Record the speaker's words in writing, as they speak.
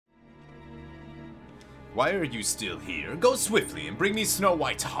Why are you still here? Go swiftly and bring me Snow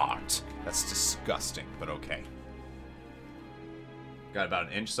White's heart. That's disgusting, but okay. Got about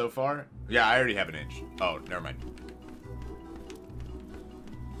an inch so far? Yeah, I already have an inch. Oh, never mind.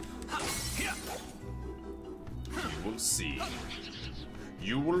 You will see.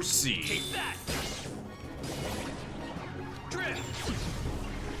 You will see. Take that.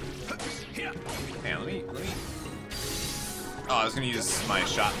 Man, let me. Oh, I was gonna use my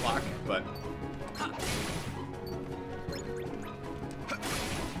shot block, but.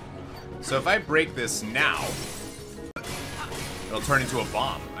 So if I break this now, it'll turn into a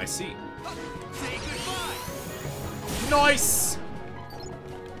bomb. I see. Say goodbye. Nice!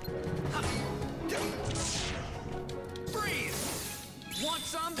 Freeze. Want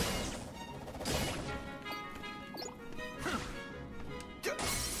some?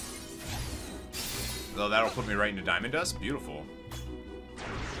 Oh, that'll put me right into Diamond Dust. Beautiful.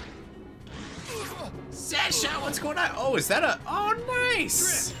 Sasha, what's going on? Oh, is that a... Oh,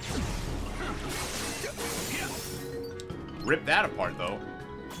 nice! Rip that apart, though.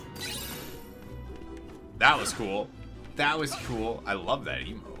 That was cool. That was cool. I love that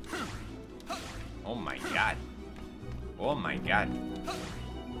emo. Oh my god. Oh my god.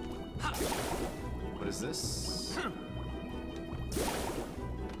 What is this?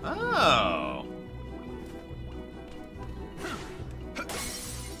 Oh.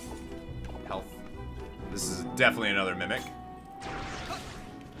 Health. This is definitely another mimic.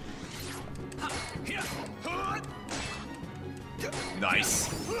 Nice.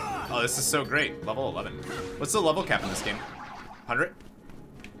 Oh, this is so great. Level 11. What's the level cap in this game? 100?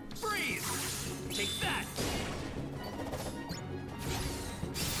 Freeze. Take that.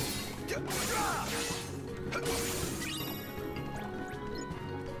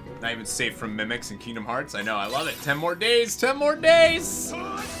 Not even safe from mimics in Kingdom Hearts. I know, I love it. 10 more days. 10 more days.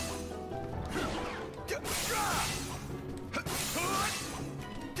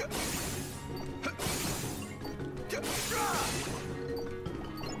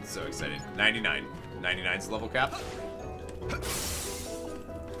 So excited. 99. 99's level cap.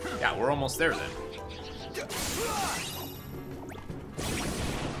 Yeah, we're almost there then.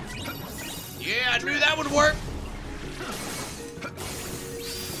 Yeah, I knew that would work.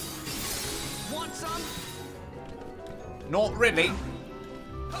 Want some? Not really.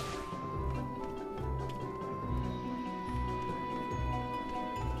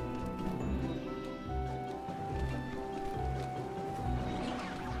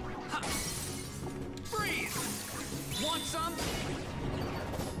 Freeze. Want some?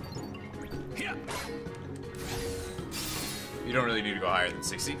 Here. You don't really need to go higher than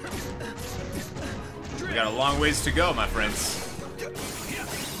 60. We got a long ways to go, my friends.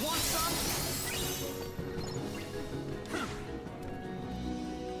 Want some?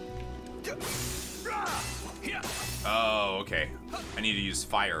 Oh, okay. I need to use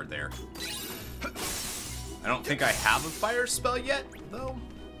fire there. I don't think I have a fire spell yet, though.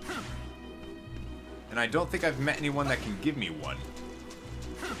 And I don't think I've met anyone that can give me one.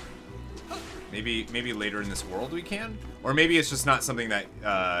 Maybe later in this world we can? Or maybe it's just not something that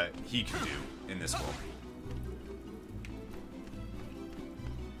he can do in this world.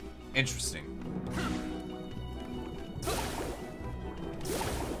 Interesting.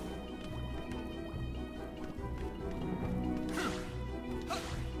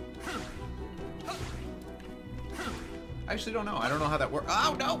 I actually don't know. I don't know how that works.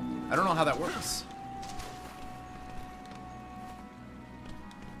 Oh, no! I don't know how that works.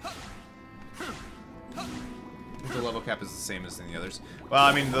 The level cap is the same as in the others. Well,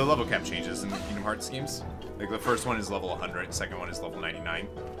 I mean, the level cap changes in the Kingdom Hearts games. Like, the first one is level 100, the second one is level 99.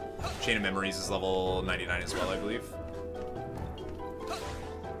 Chain of Memories is level 99 as well, I believe.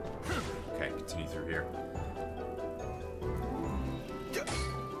 Okay, continue through here.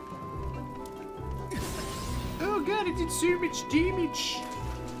 Oh god, it did so much damage.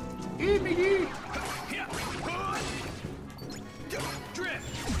 Oh my god.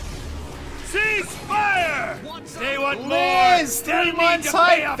 Cease fire! They want Liz, more! 3 months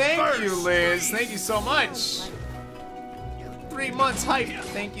hype! Thank you, Liz. Thank you so much. 3 months hype.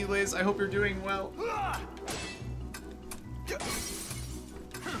 Thank you, Liz. I hope you're doing well.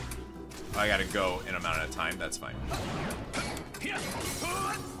 I gotta go in a amount of time. That's fine.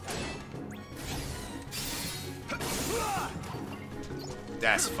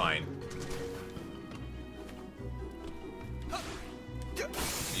 That's fine.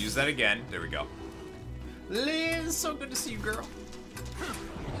 Use that again. There we go. Liz, so good to see you, girl.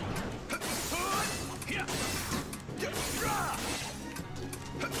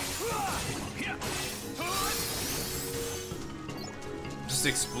 Just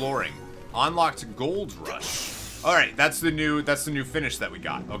exploring. Unlocked Gold Rush. Alright, that's the new finish that we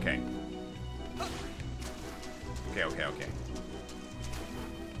got. Okay. Okay.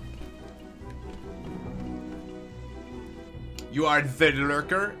 You are the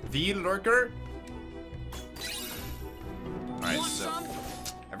lurker? The lurker? Alright, so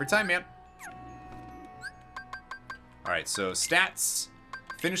every time, man. Alright, so stats,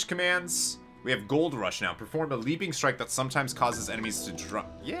 finish commands. We have Gold Rush now. Perform a leaping strike that sometimes causes enemies to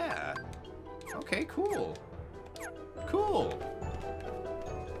drop. Yeah. Okay, cool. Cool.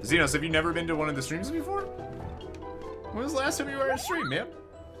 Xenos, have you never been to one of the streams before? When was the last time you were at a stream, man?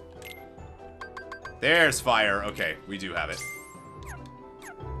 There's fire. Okay, we do have it.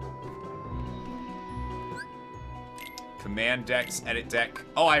 Command decks, edit deck.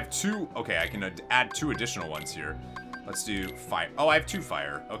 Oh, I have 2. Okay, I can add 2 additional ones here. Let's do fire. Oh, I have 2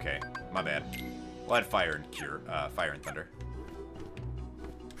 fire. Okay, my bad. We'll add fire and cure. Fire and thunder.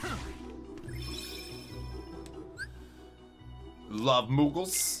 Love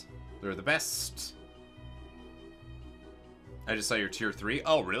Moogles. They're the best. I just saw your tier 3.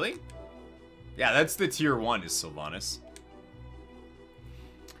 Oh, really? Yeah, that's the tier 1 is Sylvanas.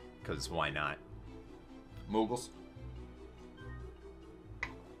 Because why not? Moogles.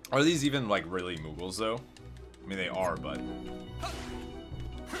 Are these even, like, really Moogles, though? I mean, they are, but...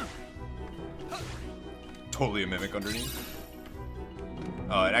 Totally a mimic underneath.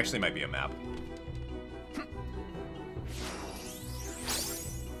 Oh, it actually might be a map.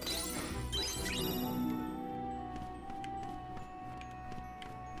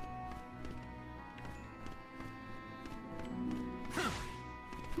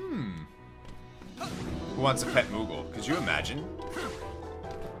 Who wants a pet Moogle? Could you imagine?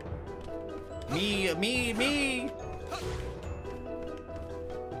 Me! I'm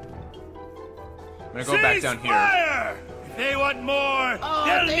gonna go back down here. Fire! If they want more,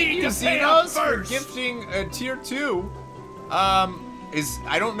 they'll need to pay up Xenos, for first. gifting a tier 2.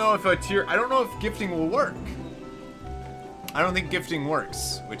 I don't know if gifting will work. I don't think gifting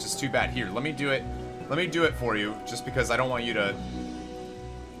works, which is too bad. Here, let me do it. Let me do it for you, just because I don't want you to.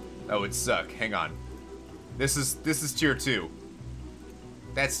 That would suck. Hang on. This is tier 2.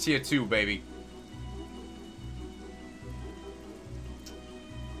 That's tier 2, baby.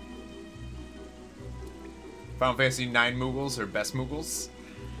 Final Fantasy 9 Moogles or best Moogles.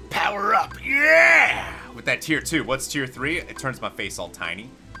 Power up, yeah! With that tier 2. What's tier 3? It turns my face all tiny.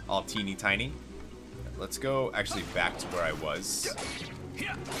 All teeny tiny. Let's go actually back to where I was.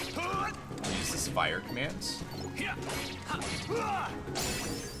 Use this fire command.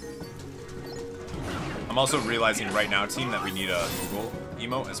 I'm also realizing right now, team, that we need a Moogle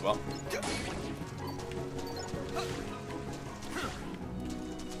emote as well.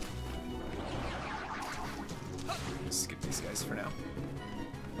 Skip these guys for now.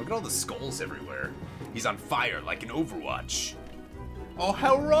 Look at all the skulls everywhere. He's on fire like in Overwatch. Oh,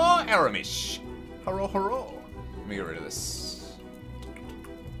 hurrah, Aramish. Hurrah, hurrah. Let me get rid of this.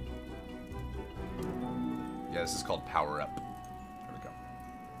 Yeah, this is called Power Up. There we go.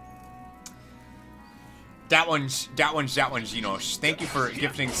 That one's, you know, thank you for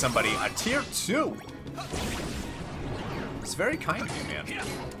gifting somebody a tier 2. It's very kind of you, man.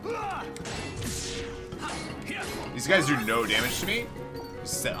 These guys do no damage to me.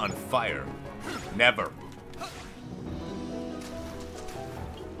 Set on fire. Never.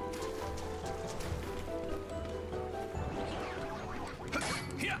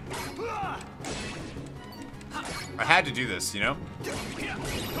 I had to do this, you know?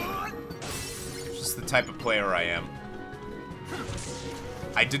 Just the type of player I am.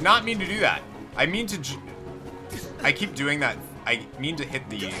 I did not mean to do that. I mean to... I keep doing that. I mean to hit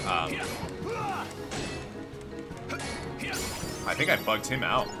the, I think I bugged him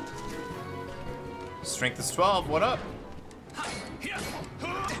out. Strength is 12, what up?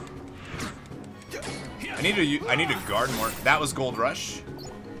 I need to guard more. That was Gold Rush.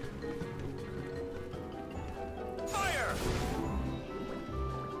 Fire!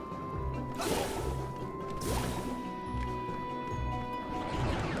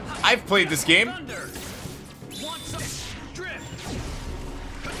 I've played this game. Thunder! Want some drift?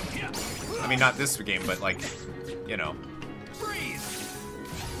 I mean, not this game, but like, you know. Freeze!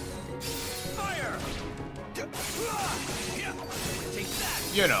 Fire! Take that!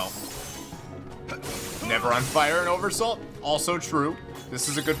 You know. Never on fire and Oversalt. Also true. This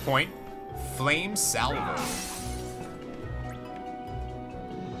is a good point. Flame Salvo.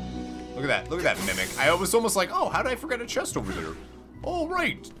 Look at that. Look at that mimic. I was almost like, oh, how did I forget a chest over there? Oh,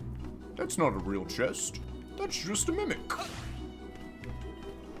 right. That's not a real chest. That's just a mimic.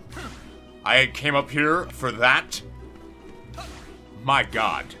 I came up here for that. My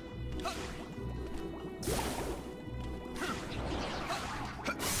God.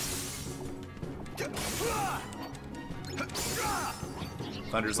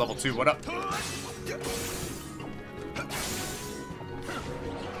 Thunder's level 2, what up?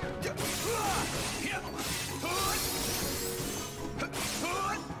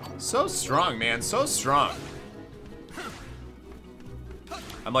 So strong, man, so strong.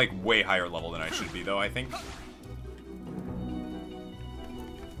 I'm like way higher level than I should be, though, I think.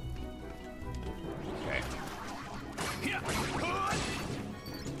 Okay.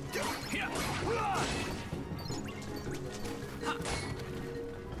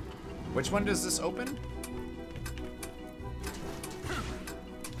 Which one does this open?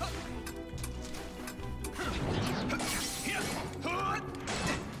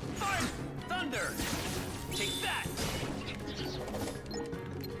 Thunder! Take that!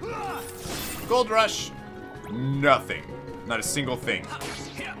 Gold Rush. Nothing. Not a single thing.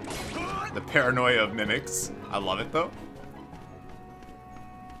 The paranoia of mimics. I love it, though.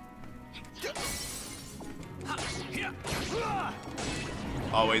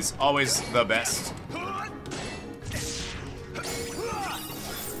 Always, always the best.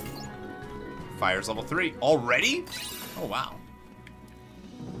 Fire's level 3. Already? Oh, wow.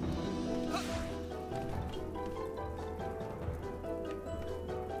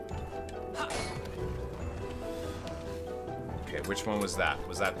 Okay, which one was that?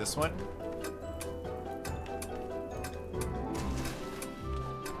 Was that this one?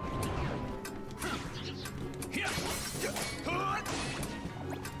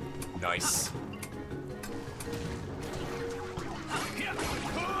 Nice.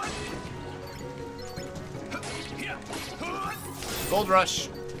 Gold Rush.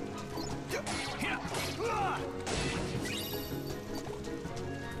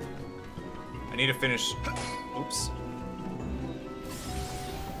 I need to finish. Oops.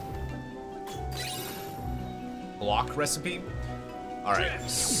 Block recipe. All right.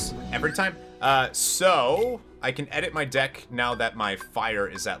 Every time. So I can edit my deck now that my fire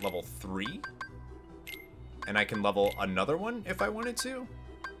is at level 3. And I can level another one if I wanted to.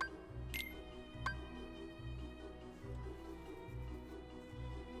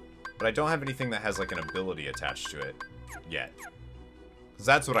 But I don't have anything that has like an ability attached to it yet. Because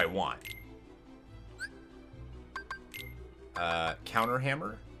that's what I want. Counter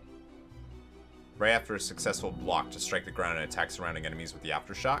Hammer. Right after a successful block to strike the ground and attack surrounding enemies with the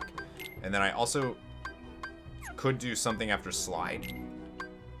Aftershock. And then I also could do something after Slide.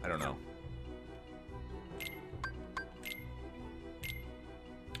 I don't know.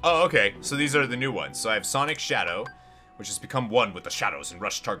 Oh, okay. So these are the new ones. So I have Sonic Shadow, which has become one with the shadows and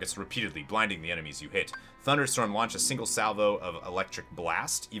rush targets repeatedly, blinding the enemies you hit. Thunderstorm, launch a single salvo of Electric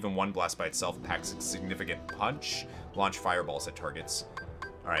Blast. Even one blast by itself packs a significant punch. Launch fireballs at targets.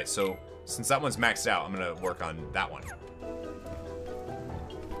 Alright, so since that one's maxed out, I'm going to work on that one.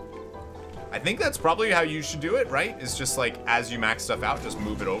 I think that's probably how you should do it, right? It's just like, as you max stuff out, just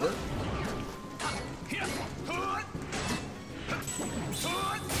move it over.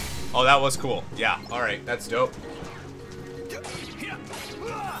 Oh, that was cool. Yeah, alright, that's dope.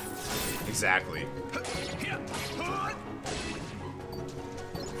 Exactly.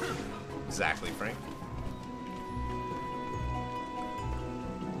 Exactly, Frank.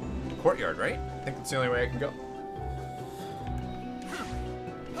 Courtyard, right? I think that's the only way I can go.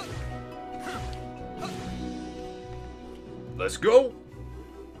 Let's go!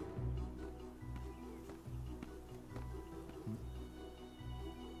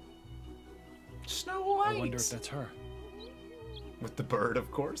 Snow White! I wonder if that's her. With the bird,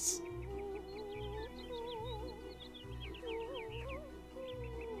 of course.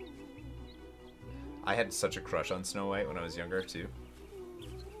 I had such a crush on Snow White when I was younger, too.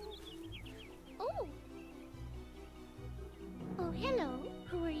 Oh. Oh, hello.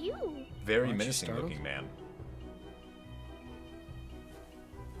 Who are you? Very Aren't you menacing startled? looking man.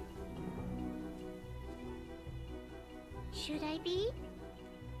 Should I be?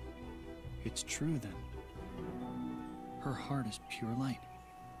 It's true then. Her heart is pure light.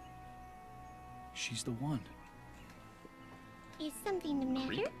 She's the one. Is something the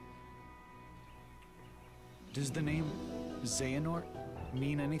matter? Does the name Xehanort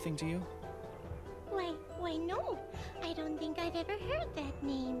mean anything to you? Why no. I don't think I've ever heard that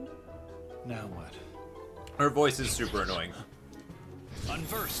name. Now what? Her voice is super annoying.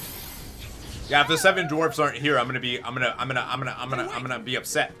 Unversed. Yeah, if the 7 dwarfs aren't here, I'm gonna be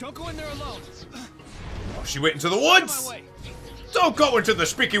upset. Don't go in there alone. Oh, she went into the My woods! way. Don't go into the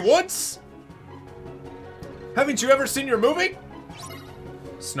spooky woods! Haven't you ever seen your movie?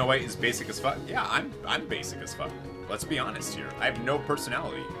 Snow White is basic as fuck. Yeah, I'm basic as fuck. Let's be honest here. I have no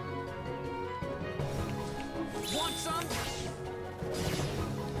personality. Want some?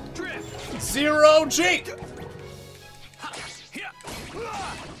 Drift. Zero G. Ha. Here.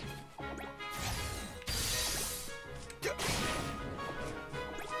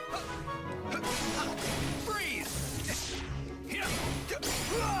 Freeze. Here.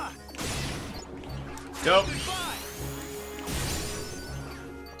 Dope. Goodbye.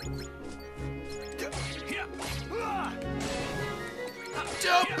 Here.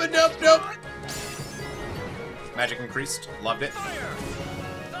 Dope. Dope. Dope. Magic increased. Loved it. Fire.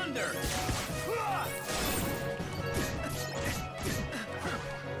 Thunder.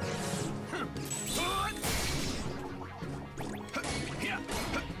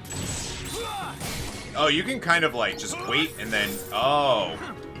 Oh, you can kind of like just wait and then. Oh.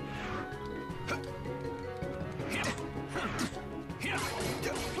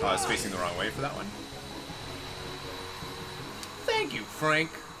 Oh, I was facing the wrong way for that one. Thank you,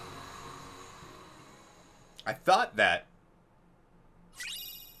 Frank. I thought that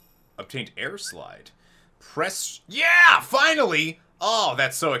obtained air slide. Press. Yeah, finally. Oh,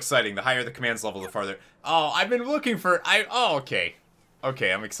 that's so exciting. The higher the commands level, the farther. Oh, I've been looking for. Oh, okay.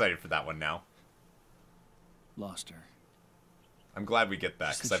 Okay, I'm excited for that one now. Lost her. I'm glad we get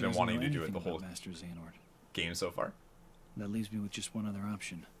that She because said I've she been doesn't wanting know to do it anything the whole about Master Xehanort. game so far. That leaves me with just one other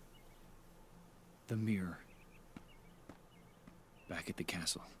option. The mirror. Back at the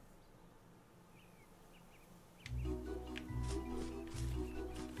castle.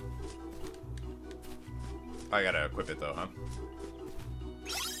 I gotta equip it though, huh?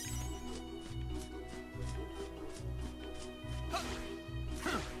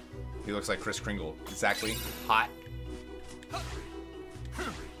 He looks like Kris Kringle. Exactly. Hot.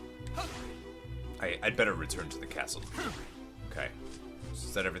 I'd better return to the castle. Okay.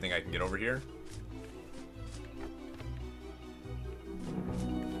 Is that everything I can get over here?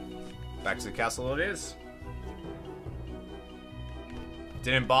 Back to the castle it is.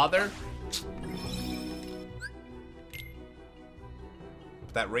 Didn't bother?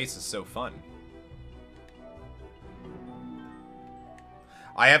 But that race is so fun.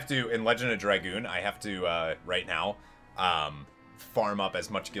 I have to, in Legend of Dragoon, I have to, right now, farm up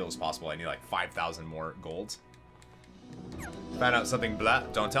as much gil as possible. I need like 5,000 more gold. Found out something blah.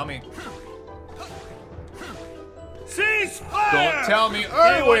 Don't tell me. Cease fire! Don't tell me, They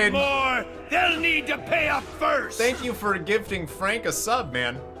want Erwin! more. They'll need to pay up first. Thank you for gifting Frank a sub,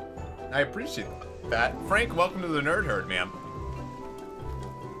 man. I appreciate that. Frank, welcome to the Nerd Herd, man.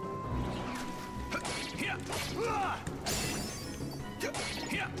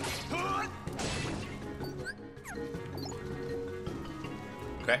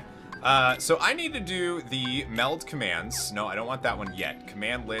 Okay. So I need to do the meld commands. No, I don't want that one yet.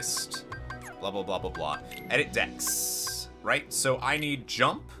 Command list, blah, blah, blah, blah, blah. Edit decks, right? So I need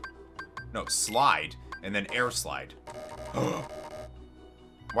jump, no, slide, and then air slide.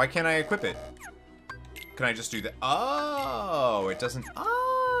 Why can't I equip it? Can I just do that? Oh, it doesn't.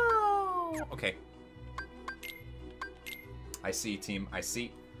 Oh, okay. I see, team. I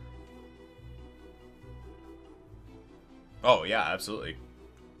see. Oh, yeah, absolutely.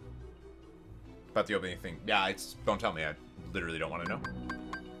 About the opening thing. Yeah, it's, don't tell me. I literally don't want to know.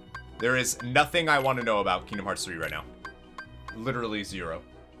 There is nothing I want to know about Kingdom Hearts 3 right now. Literally zero.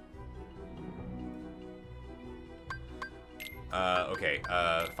 Okay,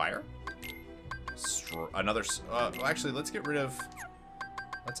 fire? Another, well, actually, let's get rid of,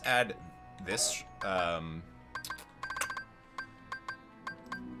 let's add this,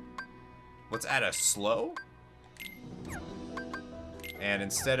 let's add a slow. And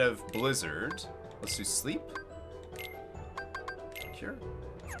instead of blizzard, let's do sleep. Cure.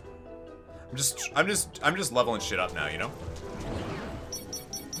 I'm just leveling shit up now, you know?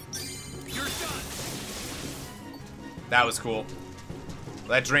 You're done. That was cool.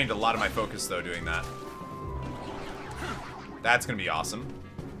 That drained a lot of my focus though, doing that. That's gonna be awesome.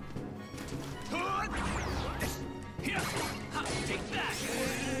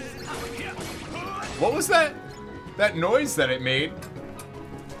 What was that? That noise that it made?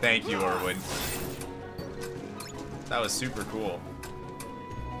 Thank you, Erwin. That was super cool.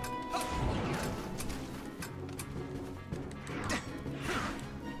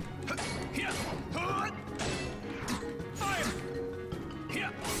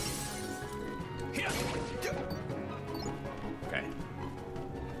 Okay.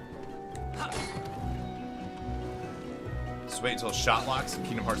 Just wait until shot locks in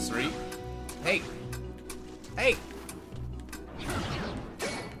Kingdom Hearts 3. Hey! Hey!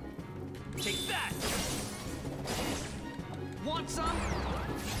 Take that. Want some?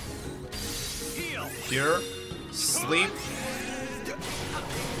 Heal. Cure. Sleep.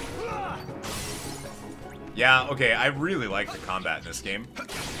 Yeah, okay, I really like the combat in this game.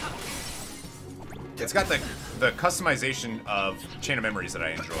 It's got the customization of Chain of Memories that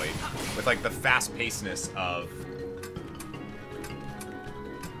I enjoy, with like the fast-pacedness of...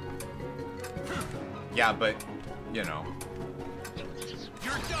 Yeah, but, you know.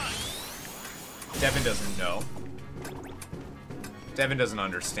 You're done. Devin doesn't know. Devin doesn't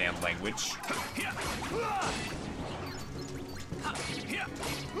understand language.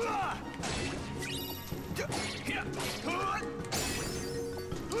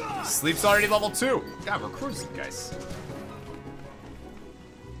 Sleep's already level 2. God, we're cruising, guys.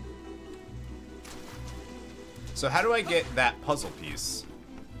 So how do I get that puzzle piece?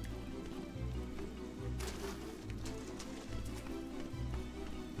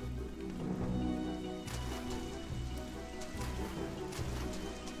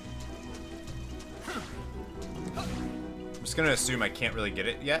 I'm just gonna assume I can't really get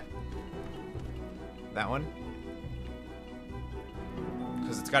it yet. That one.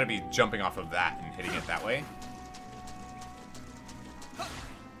 Because it's gotta be jumping off of that and hitting it that way.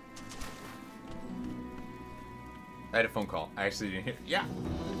 I had a phone call. I actually didn't hear. Yeah.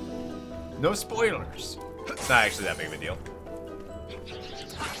 No spoilers. It's not actually that big of a deal.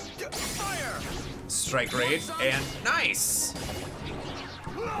 Fire. Strike rate and nice.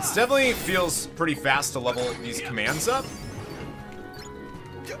 This definitely feels pretty fast to level these commands up.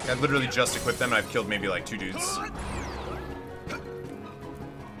 I literally just equipped them and I've killed maybe like 2 dudes.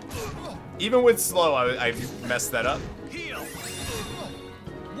 Even with slow, I messed that up. Heal.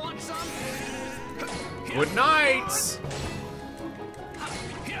 Want some? Good night.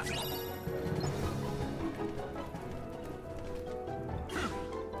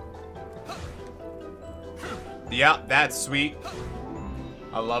 Yeah, that's sweet.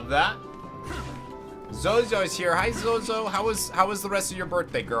 I love that. Zozo's here. Hi, Zozo. How was the rest of your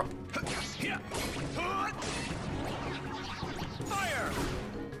birthday, girl? Fire.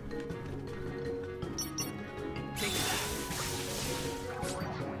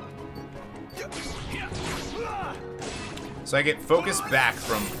 So I get focus back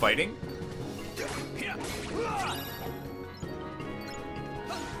from fighting.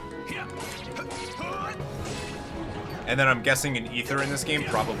 And then I'm guessing an ether in this game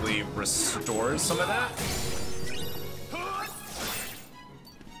probably restores some of that.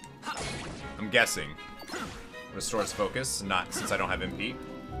 I'm guessing. Restores focus, not since I don't have MP.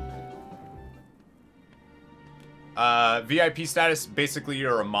 VIP status, basically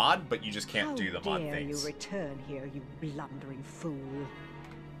you're a mod, but you just can't do the mod How dare things. you return here, you blundering fool?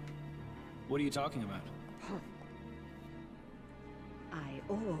 What are you talking about? I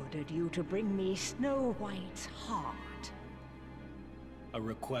ordered you to bring me Snow White's heart. A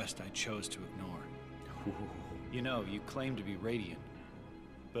request I chose to ignore. You know, you claim to be radiant,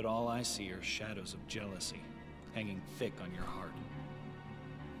 but all I see are shadows of jealousy hanging thick on your heart.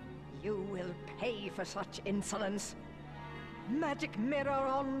 You will pay for such insolence. Magic mirror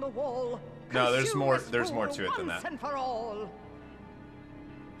on the wall. No, there's Consume more- this there's more fool to it than once that. and for all.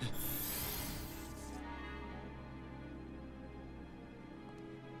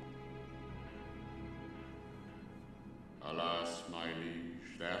 Alas, my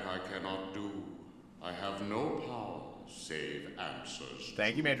liege, that I cannot do. I have no power save answers.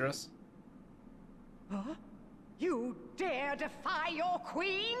 Thank you, Madras. Huh? You dare defy your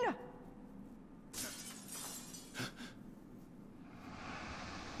queen?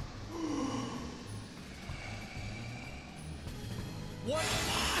 What?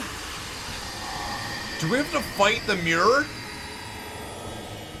 Do we have to fight the mirror?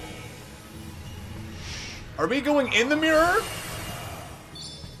 Are we going in the mirror?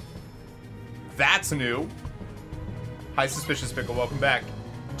 That's new. Hi, Suspicious Pickle. Welcome back.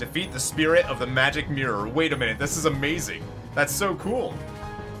 Defeat the spirit of the magic mirror. Wait a minute. This is amazing. That's so cool.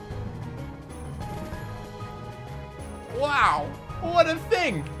 Wow. What a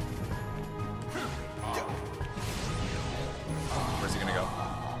thing. Where's he gonna go?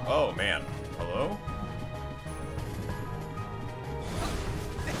 Oh, man. Hello?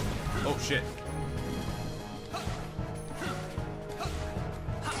 Oh, shit.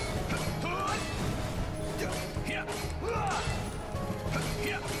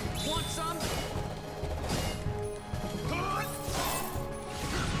 Want some?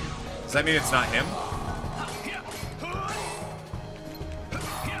 Does that mean it's not him?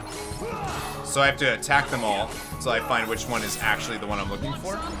 So I have to attack them all until I find which one is actually the one I'm looking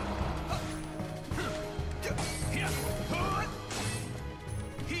for?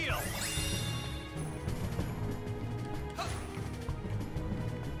 Heal.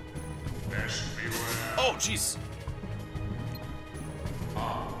 Oh, jeez.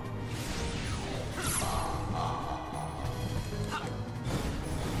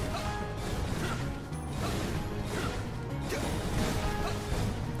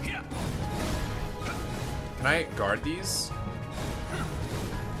 I guard these?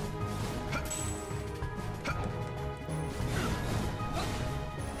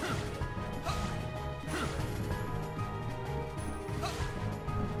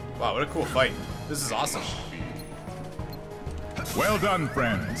 Wow, what a cool fight. This is awesome. Well done,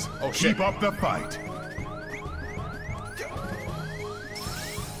 friends. Oh, shit. Keep up the fight.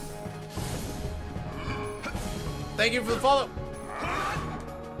 Thank you for the follow.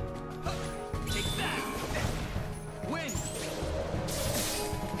 Take that. Win.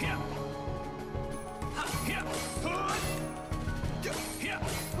 Here. Ha, here. Here.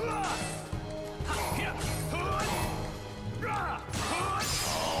 Here.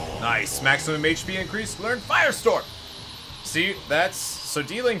 Nice. Maximum HP increase. Learn Firestorm. See, that's... So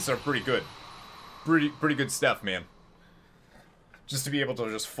D-Links are pretty good. Pretty good stuff, man. Just to be able to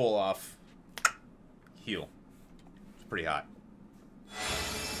just full off heal. It's pretty hot.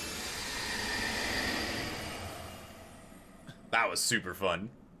 That was super fun.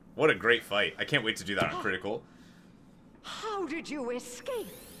 What a great fight. I can't wait to do that on critical. How did you escape?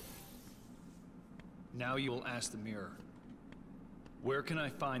 Now you will ask the mirror. Where can I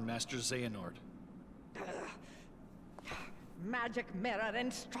find Master Xehanort? Magic mirror,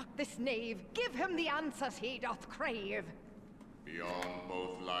 instruct this knave. Give him the answers he doth crave. Beyond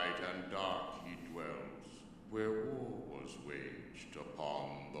both light and dark he dwells, where war was waged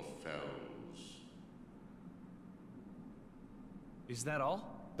upon the fells. Is that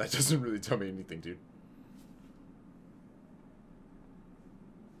all? That doesn't really tell me anything, dude.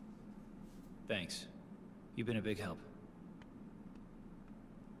 Thanks. You've been a big help.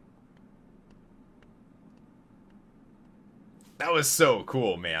 That was so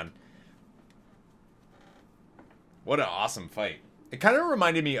cool, man. What an awesome fight. It kind of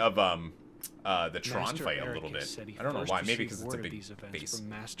reminded me of the Tron Master fight a Eric little bit. said he I don't know first why. Maybe received because it's a word of big these events base. from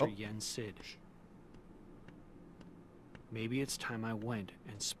Master Oh, Yen Sid. Maybe it's time I went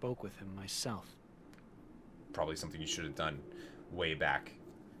and spoke with him myself. probably something you should have done way back.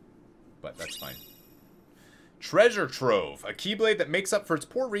 But that's fine. Treasure Trove. A Keyblade that makes up for its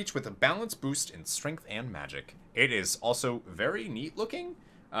poor reach with a balance boost in strength and magic. It is also very neat looking.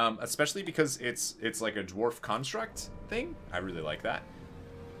 Especially because it's like a dwarf construct thing. I really like that.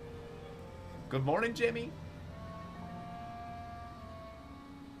 Good morning, Jimmy.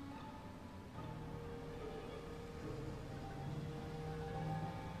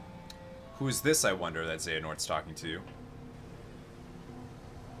 Who is this, I wonder, that Xehanort's talking to?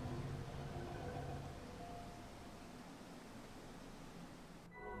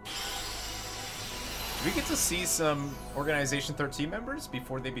 Do we get to see some Organization 13 members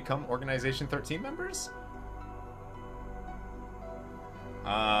before they become Organization 13 members?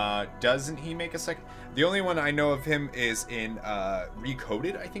 Doesn't he make a second? The only one I know of him is in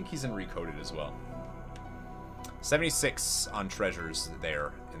Recoded. I think he's in Recoded as well. 76 on treasures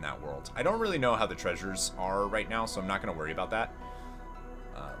there in that world. I don't really know how the treasures are right now, so I'm not going to worry about that.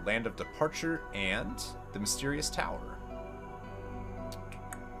 Land of Departure and the Mysterious Tower.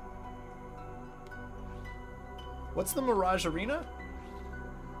 What's the Mirage Arena?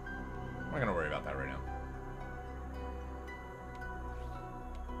 I'm not going to worry about that right now.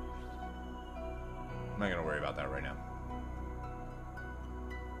 I'm not going to worry about that right now.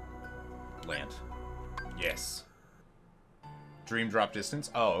 Land. Yes. Dream drop distance.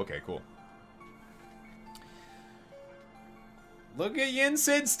 Oh, okay, cool. Look at Yen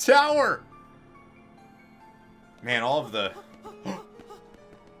Sid's tower! Man, all of the...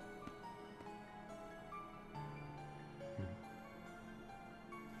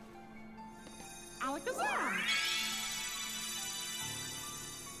 Alakazam!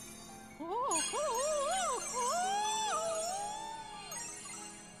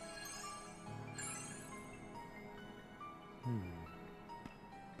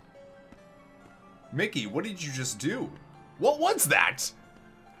 Mickey, what did you just do? What was that?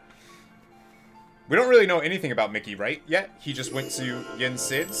 We don't really know anything about Mickey, right? Yet? He just went to Yen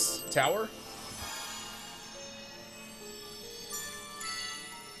Sid's tower?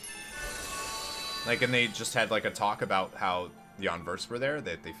 Like, and they just had, like, a talk about how the Onverse were there,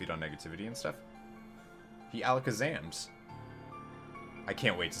 that they feed on negativity and stuff. He Alakazams. I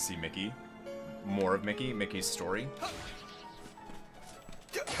can't wait to see Mickey. More of Mickey, Mickey's story.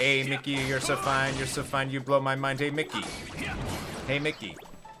 Hey, Mickey, you're so fine, you blow my mind. Hey, Mickey. Hey, Mickey.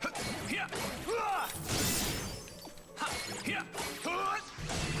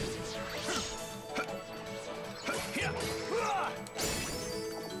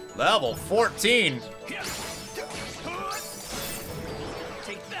 Level 14.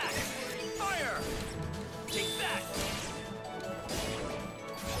 Take that! Fire! Take that!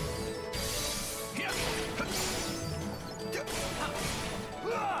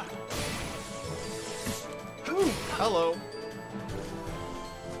 Hello.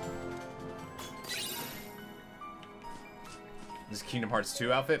 This is Kingdom Hearts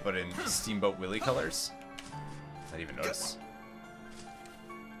 2 outfit, but in Steamboat Willie colors. I didn't even notice.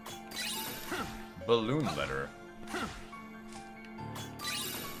 Balloon letter.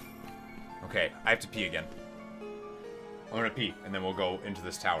 Okay, I have to pee again. I'm gonna pee, and then we'll go into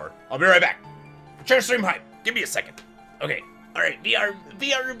this tower. I'll be right back. Share stream hype. Give me a second. Okay. Alright,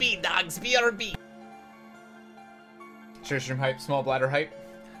 BRB, dogs. BRB. Share stream hype, small bladder hype.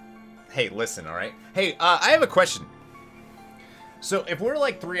 Hey, listen, alright? Hey, I have a question. So, if we're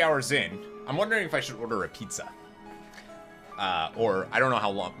like 3 hours in, I'm wondering if I should order a pizza. Or, I don't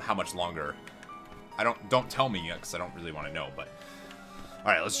know how much longer. Don't tell me yet, because I don't really want to know, but.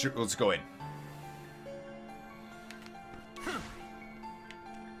 Alright, let's go in.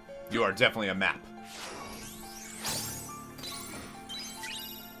 You are definitely a map.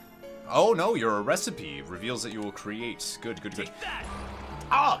 Oh no, you're a recipe. Reveals that you will create. Good.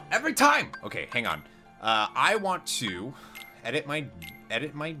 Ah, every time. Okay, hang on. I want to edit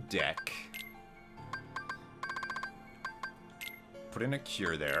my deck. Put in a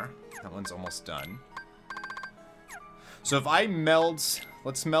cure there. That one's almost done. So if I meld,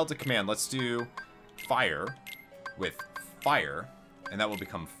 let's meld a command. Let's do fire with fire, and that will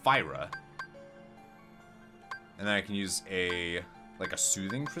become Fyra. And then I can use like a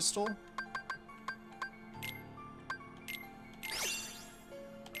soothing crystal.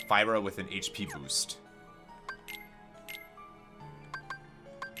 Fyra with an HP boost.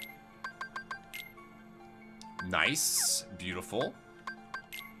 Nice. Beautiful.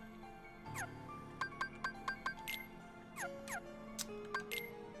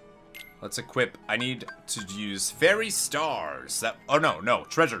 Let's equip. I need to use fairy stars. Oh no,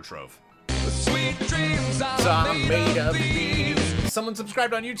 treasure trove. Sweet dreams are made of these. Someone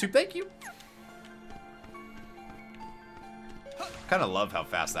subscribed on YouTube. Thank you. Kind of love how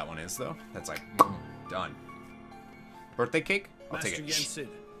fast that one is, though. That's like done. Birthday cake? I'll take it. Master Yen Sid.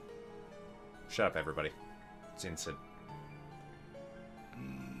 Shut up, everybody. It's Yen Sid.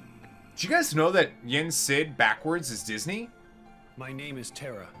 Did you guys know that Yen Sid backwards is Disney? My name is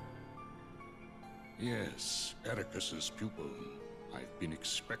Terra. Yes, Ericus's pupil. I've been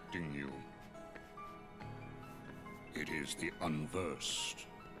expecting you. It is the unversed.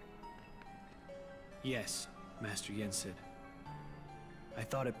 Yes, Master Yen Sid. I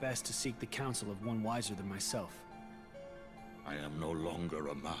thought it best to seek the counsel of one wiser than myself. I am no longer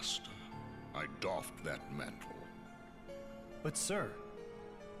a master. I doffed that mantle. But sir,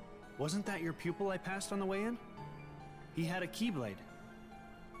 wasn't that your pupil I passed on the way in? He had a keyblade.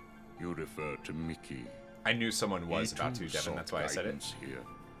 You refer to Mickey. I knew someone was He about too to, Devin. sought That's why I said it. guidance here.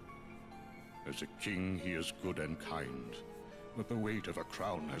 As a king, he is good and kind, but the weight of a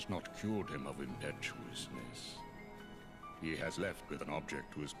crown has not cured him of impetuousness. He has left with an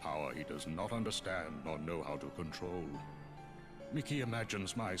object whose power he does not understand nor know how to control. Mickey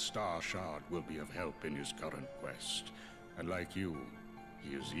imagines my star shard will be of help in his current quest, and like you,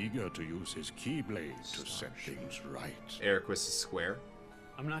 he is eager to use his keyblade to set things right. Ericus is square.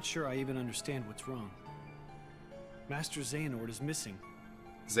 I'm not sure I even understand what's wrong. Master Xehanort is missing.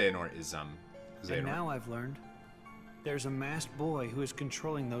 Xehanort is, And Xehanort. now I've learned there's a masked boy who is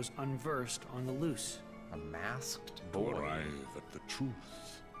controlling those unversed on the loose. A masked To boy. arrive at the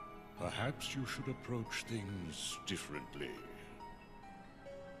truth, perhaps you should approach things differently.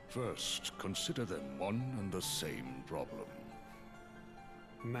 First, consider them one and the same problem.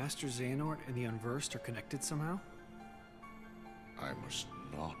 Master Xehanort and the unversed are connected somehow? I must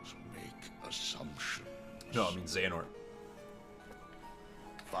not make assumptions. No, I mean Xehanort.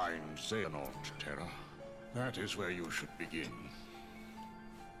 Find Xehanort, Terra. That is where you should begin.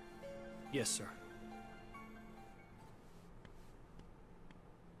 Yes, sir.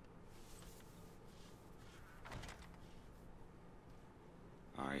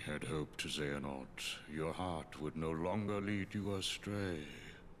 I had hoped, Xehanort, your heart would no longer lead you astray.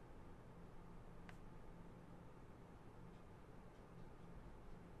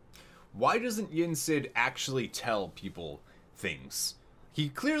 Why doesn't Yen Sid actually tell people things? He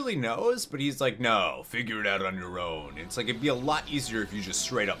clearly knows, but he's like, no, figure it out on your own. It's like, it'd be a lot easier if you just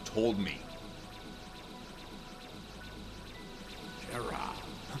straight up told me. Terra!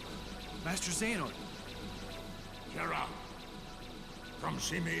 Master Xehanort! Terra! Come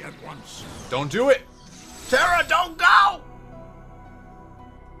see me at once. Don't do it! Terra, don't go!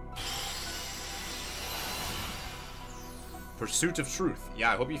 Pursuit of Truth.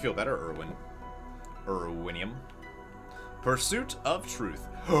 Yeah, I hope you feel better, Erwin. Erwinium. Pursuit of Truth.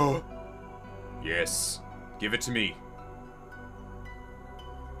 Yes. Give it to me.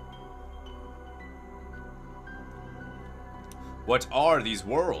 What are these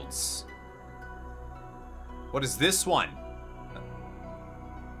worlds? What is this one?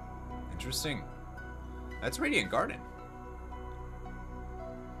 Interesting. That's Radiant Garden.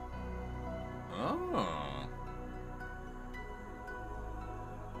 Oh.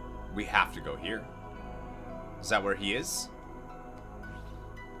 We have to go here. Is that where he is?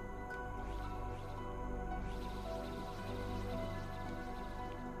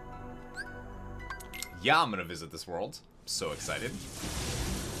 Yeah, I'm gonna visit this world. I'm so excited.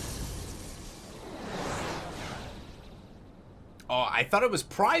 Oh, I thought it was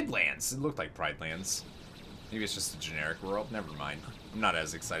Pride Lands. It looked like Pride Lands. Maybe it's just a generic world. Never mind. I'm not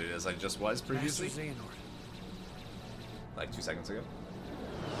as excited as I just was previously. Like 2 seconds ago.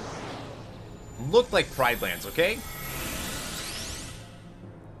 Looked like Pride Lands, okay?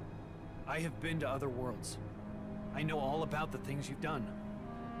 I have been to other worlds. I know all about the things you've done.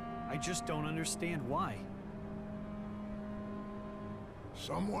 I just don't understand why.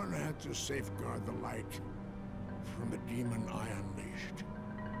 Someone had to safeguard the light from the demon I unleashed.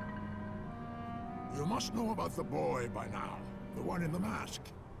 You must know about the boy by now, the one in the mask.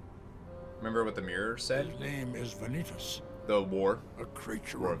 Remember what the mirror said? His name is Vanitas. The war. A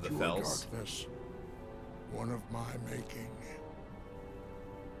creature War of the pure Fells. darkness. One of my making.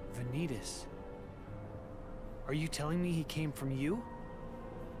 Vanitas. Are you telling me he came from you?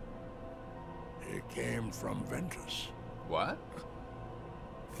 It came from Ventus. What?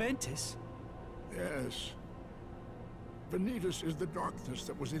 Ventus? Yes. Vanitas is the darkness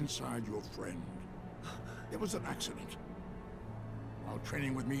that was inside your friend. It was an accident. While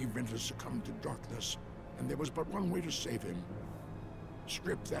training with me, Ventus succumbed to darkness, and there was but one way to save him.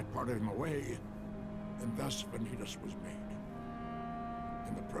 Strip that part of him away, and thus Vanitas was made.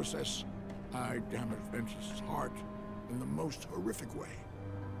 In the process, I damaged Ventus' heart in the most horrific way.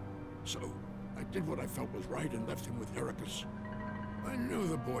 So, I did what I felt was right and left him with Heracus. I knew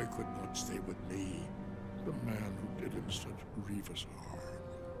the boy could not stay with me, the man who did him such grievous harm.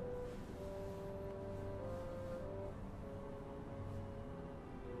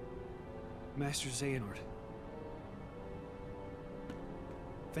 Master Xehanort.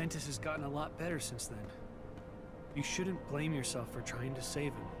 Ventus has gotten a lot better since then. You shouldn't blame yourself for trying to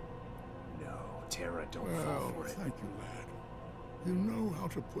save him. No, Terra, don't fall Well, for it. thank you, lad. You know how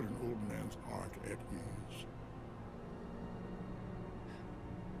to put an old man's heart at ease.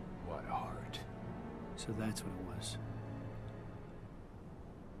 What heart? So that's what it was.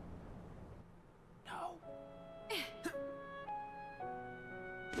 No.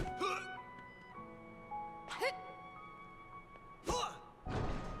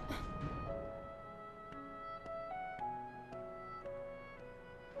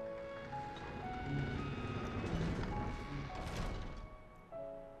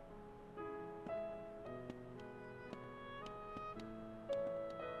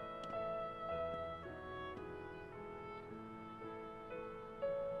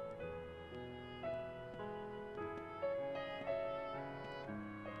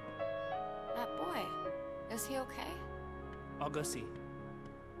 That boy, is he okay? I'll go see.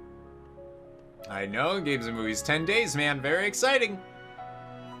 I know, games and movies 10 days, man. Very exciting.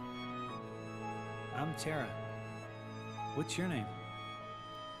 I'm Terra. What's your name?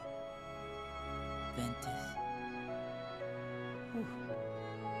 Ventus. Whew.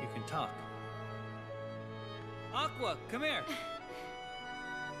 You can talk. Aqua, come here.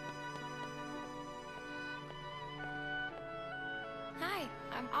 Hi,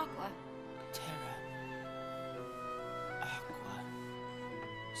 I'm Aqua. Terra. Aqua.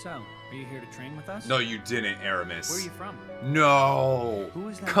 So, are you here to train with us? No, you didn't, Aramis. Where are you from? No. Who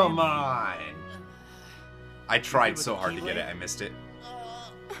is that Come man? on. I tried with so the hard to get it. keyblade? I missed it.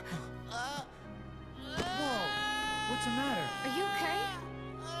 Whoa! What's the matter? Are you okay?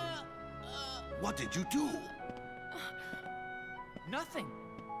 What did you do? Nothing.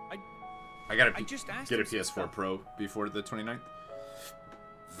 I gotta I just asked get a him some PS4 stuff. Pro before the 29th.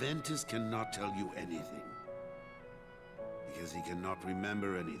 Ventus cannot tell you anything. Because he cannot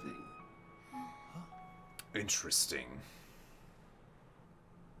remember anything. Interesting.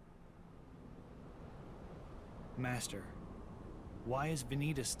 Master, why is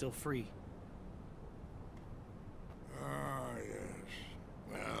Vanitas still free? Ah, yes.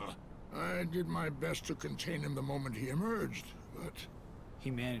 Well, I did my best to contain him the moment he emerged, but...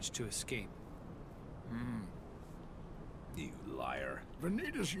 He managed to escape. You liar.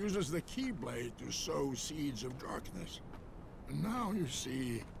 Vanitas uses the Keyblade to sow seeds of darkness. And now you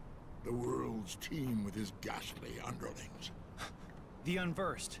see the world's teem with his ghastly underlings. The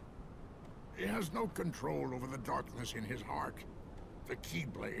Unversed. He has no control over the darkness in his heart. The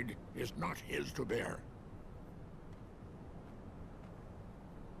Keyblade is not his to bear.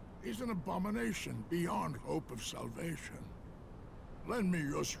 He's an abomination beyond hope of salvation. Lend me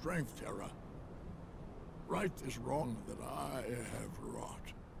your strength, Terra. Right this wrong that I have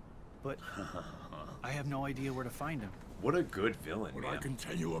wrought. But I have no idea where to find him. What a good villain, What man. I can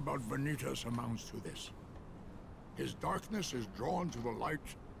tell you about Vanitas amounts to this. His darkness is drawn to the light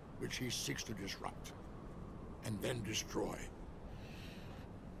which he seeks to disrupt, and then destroy.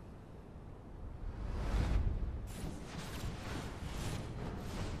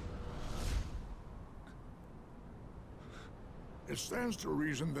 It stands to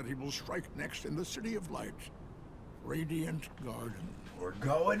reason that he will strike next in the City of Light, Radiant Garden. We're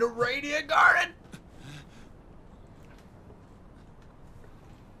going to Radiant Garden!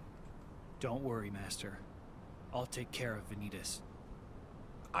 Don't worry, Master. I'll take care of Vanitas.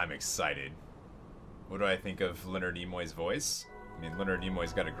 I'm excited. What do I think of Leonard Nimoy's voice? I mean, Leonard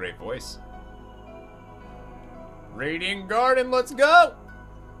Nimoy's got a great voice. Radiant Garden, let's go!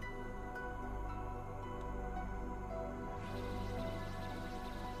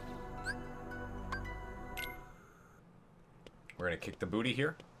 We're gonna kick the booty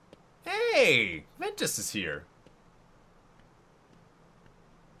here. Hey! Ventus is here.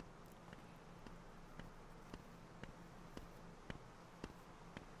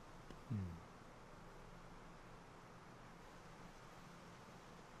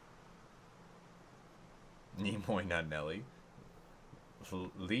 Nimoy, not Nelly.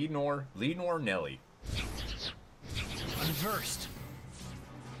 Lenore Nelly. Unversed.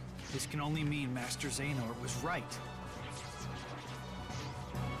 This can only mean Master Xehanort was right.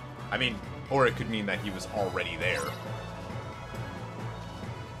 I mean, or it could mean that he was already there.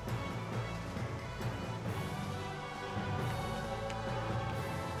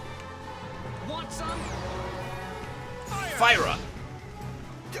 Want some? Fire up!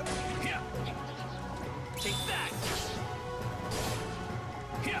 Take that!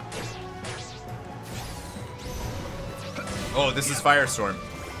 Oh, this is Firestorm.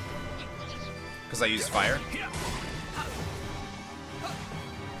 Because I used fire.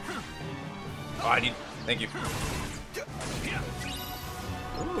 Oh, I need... Thank you.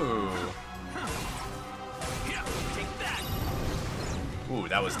 Ooh. Ooh,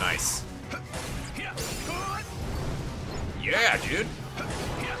 that was nice. Yeah, dude.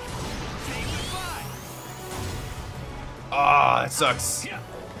 Ah, oh, that sucks.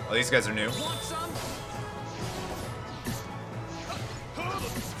 Oh, these guys are new.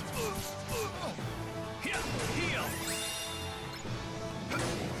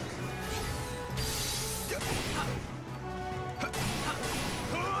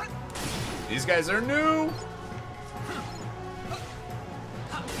 These guys are new.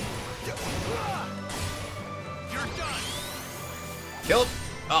 Kill.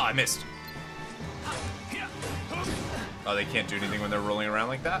 Oh, I missed. Oh, they can't do anything when they're rolling around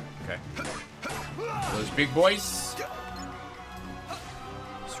like that? Okay. Those big boys.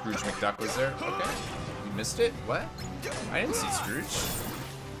 Scrooge McDuck was there. Okay. You missed it? What? I didn't see Scrooge.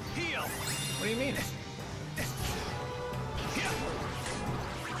 What do you mean?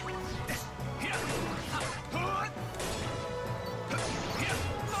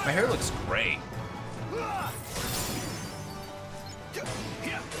 My hair looks great.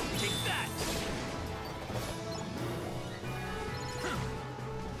 Take that!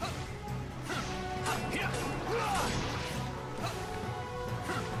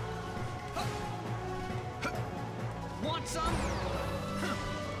 Want some?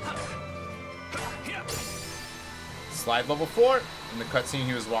 Slide level 4. In the cutscene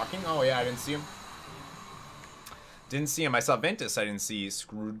he was walking. Oh yeah, I didn't see him. Didn't see him. I saw Ventus. I didn't see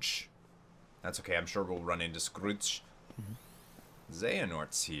Scrooge. That's okay. I'm sure we'll run into Scrooge.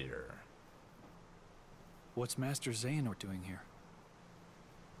 Xehanort's here. What's Master Xehanort doing here?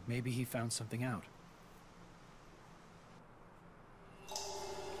 Maybe he found something out.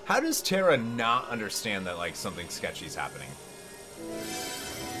 How does Terra not understand that, like, something sketchy is happening?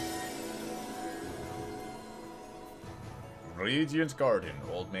 Radiant Garden,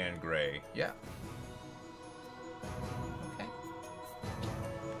 Old Man Gray. Yeah. Okay.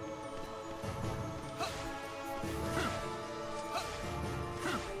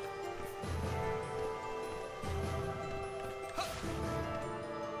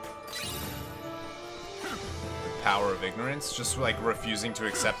 The power of ignorance, just like refusing to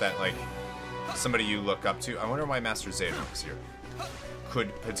accept that, like, somebody you look up to. I wonder why Master Xehanort is here.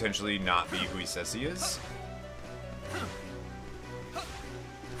 Could potentially not be who he says he is.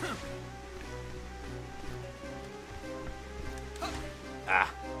 Ah.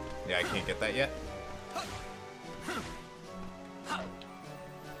 Yeah, I can't get that yet.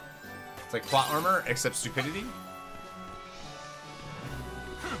 It's like plot armor, except stupidity.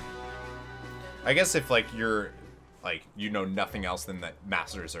 I guess if, like, you're, like, you know nothing else than that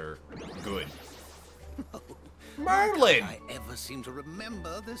masters are good. Merlin! I ever seem to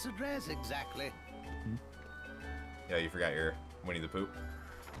remember this address exactly. Yeah, you forgot your Winnie the Pooh.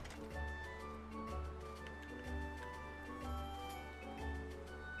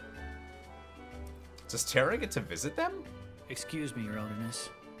 Does Terra get to visit them? Excuse me, Your Elderness.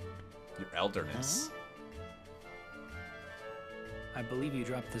 Your Elderness? Huh? I believe you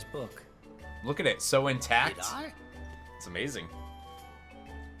dropped this book. Look at it, so intact. Did I? It's amazing.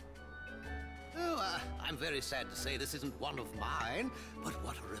 Oh, I'm very sad to say this isn't one of mine, but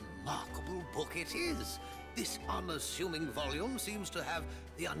what a remarkable book it is. This unassuming volume seems to have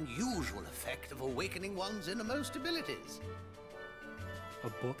the unusual effect of awakening one's innermost abilities. A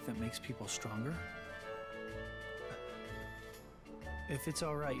book that makes people stronger? If it's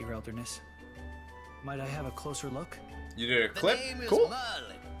all right, Your Elderness, might I have a closer look? You did a clip? The name is Cool.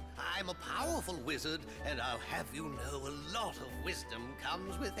 Merlin. I'm a powerful wizard, and I'll have you know a lot of wisdom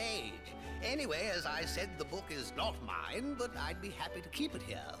comes with age. Anyway, as I said, the book is not mine, but I'd be happy to keep it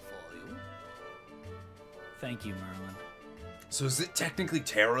here for you. Thank you, Merlin. So is it technically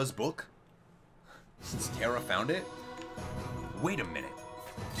Terra's book? Since Terra found it? Wait a minute.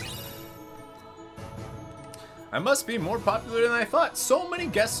 I must be more popular than I thought. So many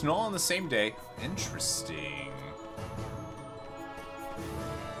guests and all on the same day. Interesting.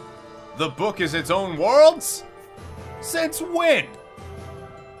 The book is its own world? Since when?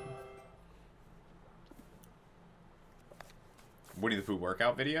 Winnie the Pooh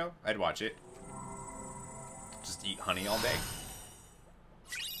workout video? I'd watch it. Just eat honey all day.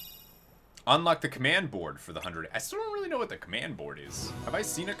 Unlock the command board for the 100. I still don't really know what the command board is. Have I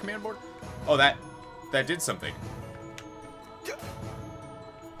seen a command board? Oh, that did something.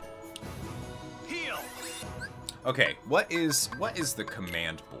 Heal. Okay, what is the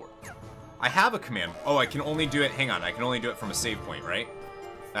command board? I have a command. Oh, I can only do it. Hang on, I can only do it from a save point, right?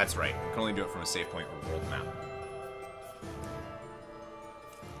 That's right. I can only do it from a save point or world map.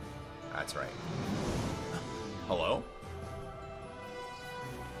 That's right. Hello?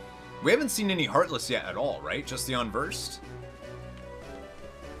 We haven't seen any Heartless yet at all, right? Just the Unversed?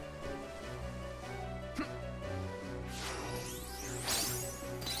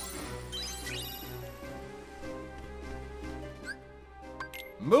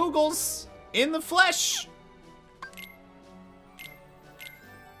 Moogles in the flesh!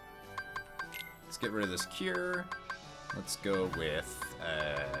 Let's get rid of this cure. Let's go with,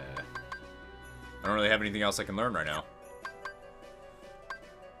 I don't really have anything else I can learn right now.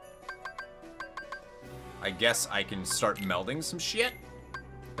 I guess I can start melding some shit.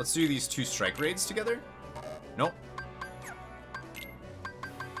 Let's do these 2 strike raids together. Nope.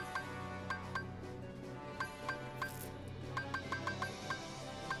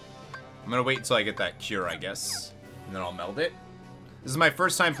 I'm gonna wait until I get that cure, I guess. And then I'll meld it. This is my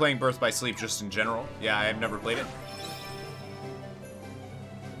first time playing Birth by Sleep, just in general. Yeah, I've never played it.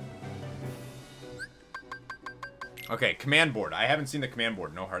 Okay, command board. I haven't seen the command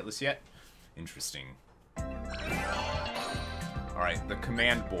board. No Heartless yet. Interesting. Alright, the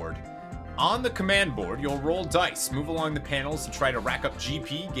command board. On the command board, you'll roll dice, move along the panels to try to rack up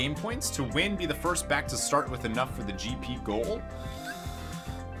GP game points. To win, be the first back to start with enough for the GP goal.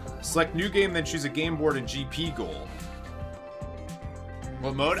 Select new game, then choose a game board and GP goal.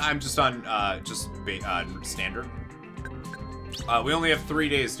 What mode? I'm just on standard. We only have 3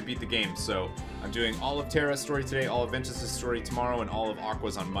 days to beat the game, so I'm doing all of Terra's story today, all of Ventus's story tomorrow, and all of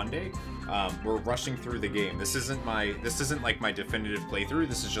Aqua's on Monday. We're rushing through the game. This isn't like my definitive playthrough.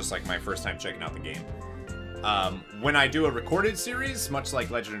 This is just like my first time checking out the game. When I do a recorded series, much like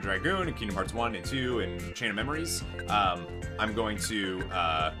Legend of Dragoon and Kingdom Hearts 1 and 2 and Chain of Memories, I'm going to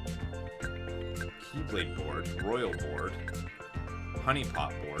Keyblade board, Royal board, Honey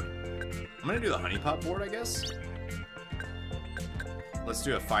Pot board. I'm gonna do the Honey Pot board, I guess. Let's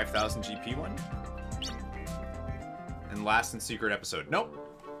do a 5,000 GP one. And last and secret episode. Nope.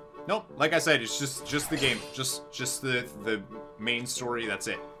 Nope. Like I said, it's just the game. Just the main story, that's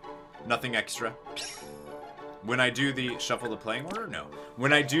it. Nothing extra. When I do the shuffle the playing order, no.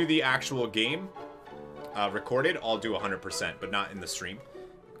 When I do the actual game recorded, I'll do 100%, but not in the stream.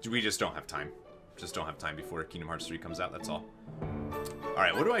 We just don't have time. Just don't have time before Kingdom Hearts 3 comes out, that's all.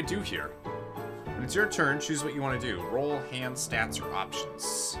 Alright, what do I do here? When it's your turn, choose what you want to do. Roll, hand, stats, or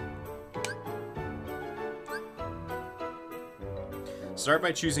options. Start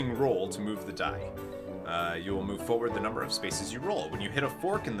by choosing roll to move the die. You will move forward the number of spaces you roll. When you hit a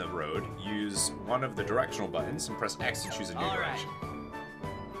fork in the road, use one of the directional buttons and press X to choose a new direction.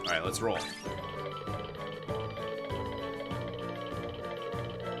 Alright, let's roll.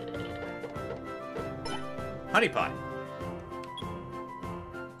 Honeypot.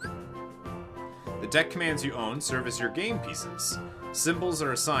 The deck commands you own serve as your game pieces. Symbols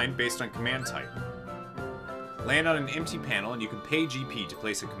are assigned based on command type. Land on an empty panel and you can pay GP to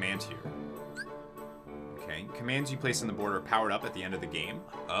place a command here. Okay, commands you place on the board are powered up at the end of the game.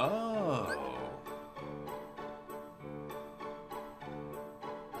 Oh.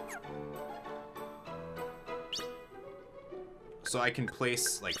 So I can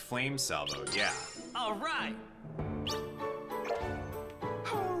place, like, flame salvo, yeah. Alright!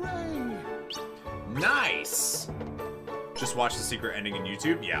 Hooray! Nice! Just watch the secret ending in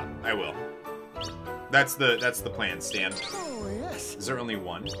YouTube? Yeah, I will. That's the plan, Stan. Oh, yes. Is there only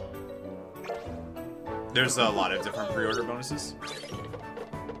one? There's a lot of different pre-order bonuses.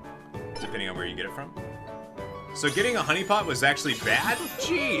 Depending on where you get it from. So getting a honeypot was actually bad?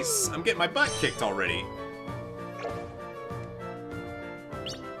 Jeez, I'm getting my butt kicked already.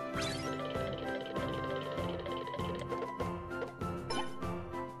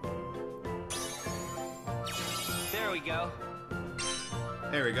 There we go.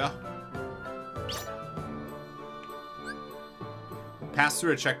 There we go. Pass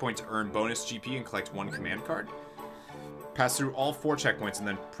through a checkpoint to earn bonus GP and collect 1 command card. Pass through all 4 checkpoints and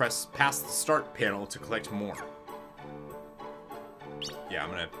then pass the start panel to collect more. Yeah, I'm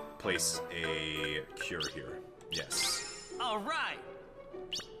gonna place a cure here. Yes. Alright!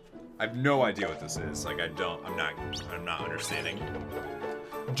 I have no idea what this is. Like, I'm not understanding.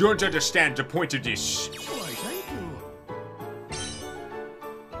 Don't understand the point of this. Why, thank you.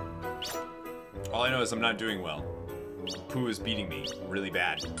 All I know is I'm not doing well. Pooh is beating me really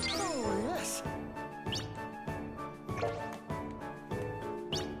bad. Oh, yes.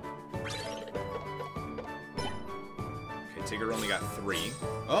 Okay, Tigger only got 3.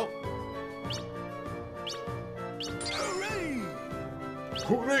 Oh! Hooray!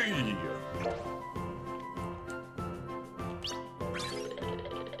 Hooray!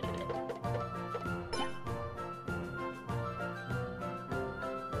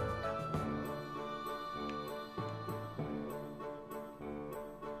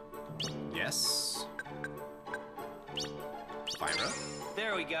 Yes. Fyra.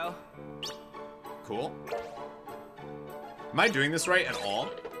 There we go. Cool. Am I doing this right at all?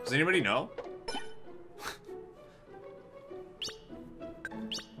 Does anybody know?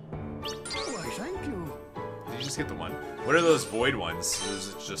 Why, thank you. Did you just get the one? What are those void ones? Does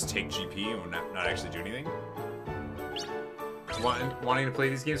it just take GP and not actually do anything? Wanting to play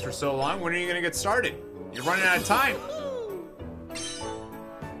these games for so long? When are you gonna get started? You're running out of time.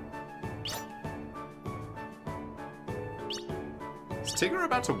 Is Tigger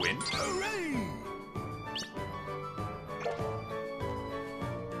about to win? Hooray!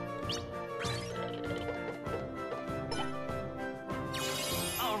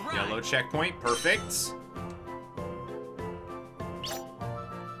 Alright! Yellow checkpoint, perfect.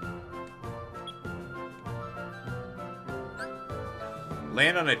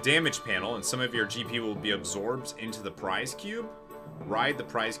 Land on a damage panel and some of your GP will be absorbed into the prize cube. Ride the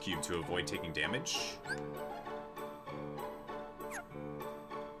prize cube to avoid taking damage.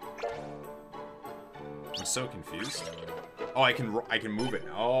 I'm so confused. Oh, I can move it.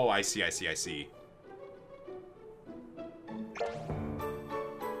 Oh, I see.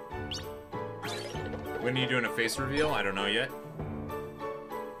 When are you doing a face reveal? I don't know yet.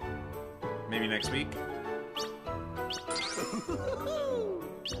 Maybe next week.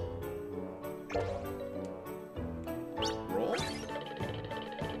 Roll.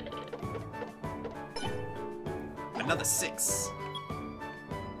 Another 6.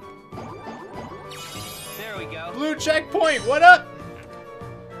 There we go. Blue checkpoint, what up?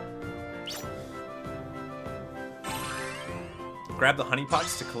 Grab the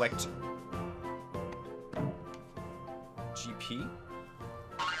honeypots to collect GP.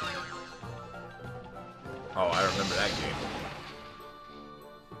 Oh, I remember that game.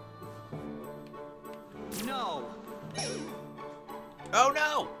 No! Oh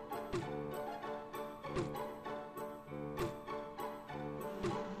no!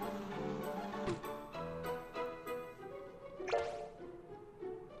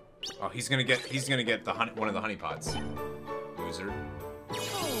 Oh, he's gonna get the one of the honeypots. Loser.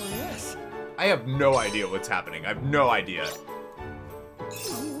 Oh, yes. I have no idea what's happening. I have no idea.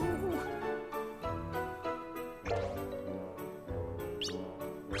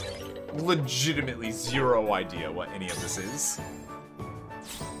 Legitimately 0 idea what any of this is.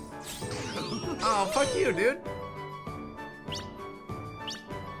 Oh, fuck you, dude.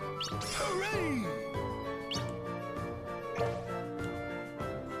 Hooray!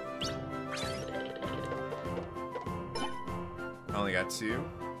 I only got 2.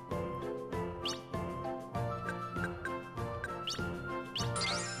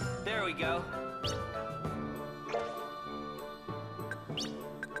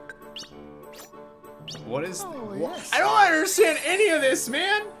 What is... What? I don't understand any of this,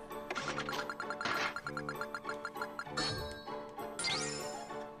 man!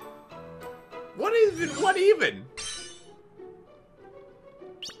 What even? What even?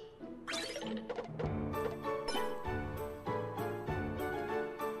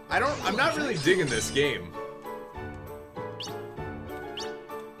 I'm not really digging this game.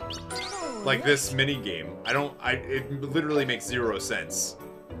 Like this mini game. It literally makes 0 sense.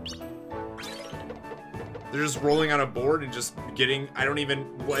 They're just rolling on a board and just getting, I don't even,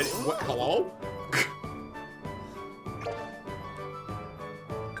 what, hello?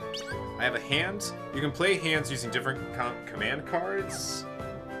 I have a hand. You can play hands using different command cards.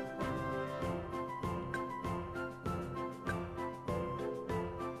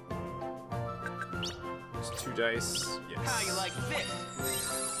 There's 2 dice. Yes. How you like this?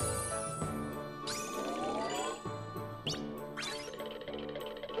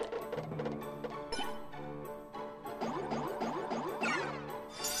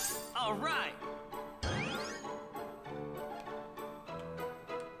 All right.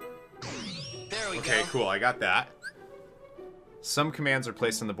 There we go. Okay, cool. I got that. Some commands are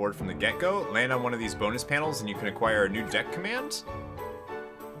placed on the board from the get-go. Land on one of these bonus panels and you can acquire a new deck command.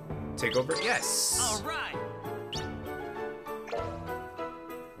 Take over. Yes. All right.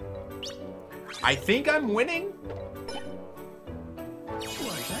 I think I'm winning.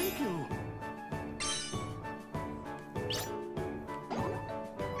 Why, thank you.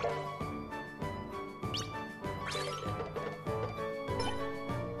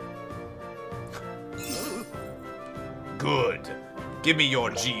 Good. Give me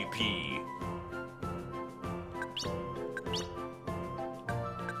your GP.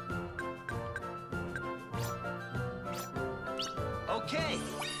 Okay.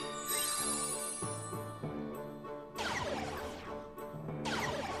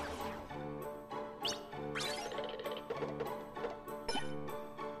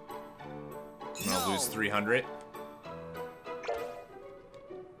 I'll lose 300.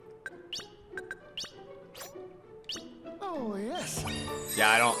 Oh, yes. Yeah,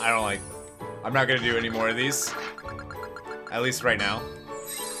 I don't like... I'm not gonna do any more of these. At least right now.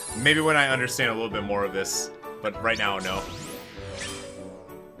 Maybe when I understand a little bit more of this. But right now, no.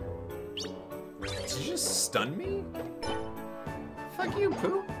 Did you just stun me? Fuck you,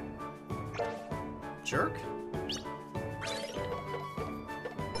 Pooh. Jerk.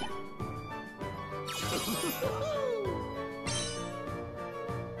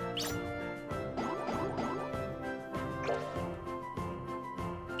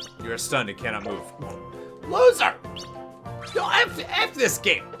 You are stunned and cannot move. Loser! Yo, F this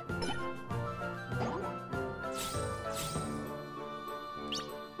game!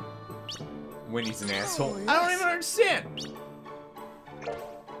 Winnie's an asshole. I don't even understand!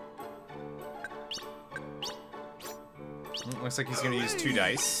 Looks like he's gonna use 2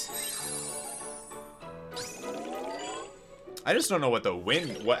 dice. I just don't know what how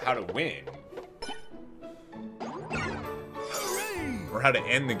to win. Or how to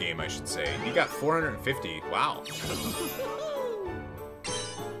end the game, I should say. He got 450. Wow.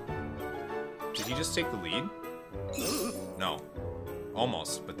 Did he just take the lead? No.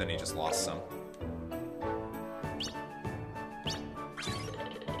 Almost, but then he just lost some.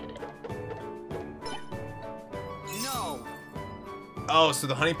 No. Oh, so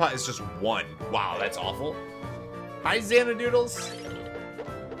the honeypot is just 1. Wow, that's awful. Hi, Xanadoodles.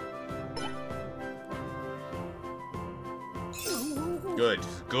 Good,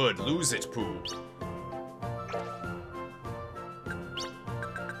 good. Lose it, Pooh.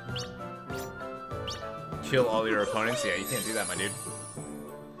 Kill all your opponents? Yeah, you can't do that, my dude.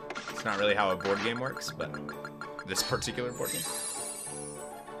 It's not really how a board game works, but this particular board game.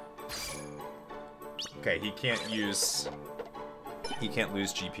 Okay, he can't lose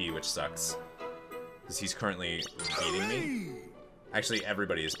GP, which sucks. Because he's currently beating me. Actually,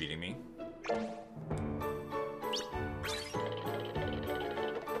 everybody is beating me.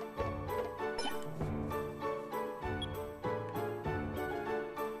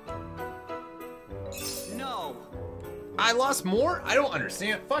 No. I lost more? I don't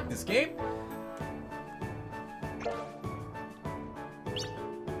understand. Fuck this game.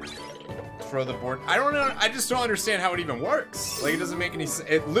 Throw the board. I don't know. I just don't understand how it even works. Like, it doesn't make any sense.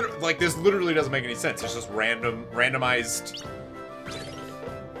 This literally doesn't make any sense. It's just randomized.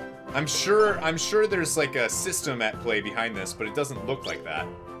 I'm sure there's like a system at play behind this, but it doesn't look like that.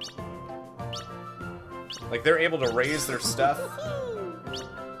 Like, they're able to raise their stuff.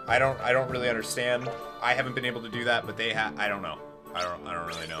 I don't really understand. I haven't been able to do that, but they have. I don't know. I don't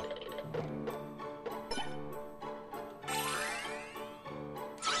really know.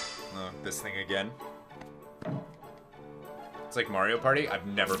 Oh, this thing again. It's like Mario Party. I've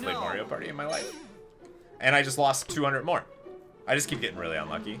never played Mario Party in my life. And I just lost 200 more. I just keep getting really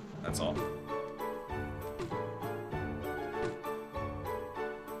unlucky. That's all.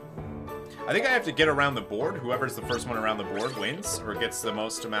 I think I have to get around the board. Whoever's the first one around the board wins, or gets the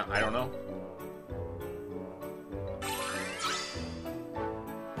most amount. I don't know.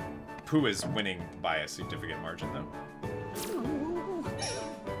 Pooh is winning by a significant margin, though.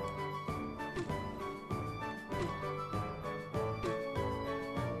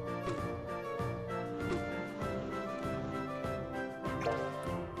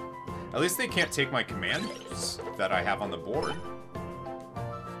 At least they can't take my commands that I have on the board.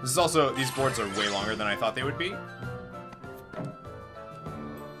 This is also, these boards are way longer than I thought they would be. How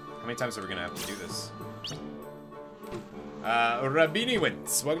many times are we gonna have to do this? Rabini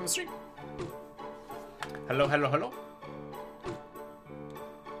wins. Welcome to the stream. Hello, hello, hello.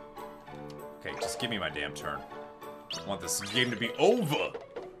 Okay, just give me my damn turn. I want this game to be over.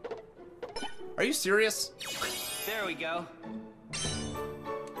 Are you serious? There we go.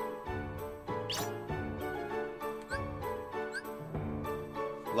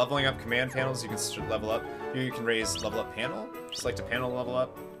 Leveling up command panels, you can level up. Here you can raise level up panel. Select a panel, level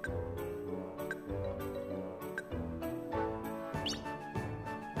up.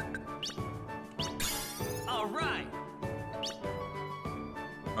 All right.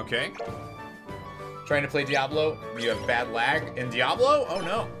 Okay. Trying to play Diablo, you have bad lag in Diablo? Oh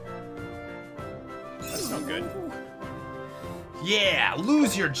no. That's no good. Yeah,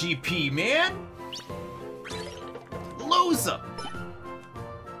 lose your GP, man. Lose them.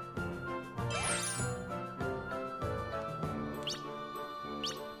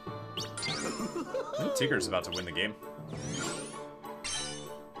 Tigger's about to win the game.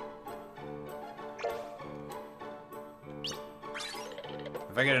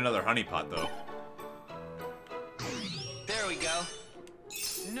 If I get another honeypot, though. There we go.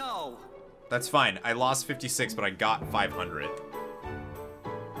 No. That's fine. I lost 56, but I got 500.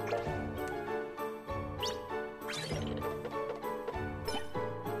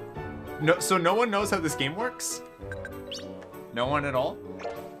 No, so no one knows how this game works? No one at all?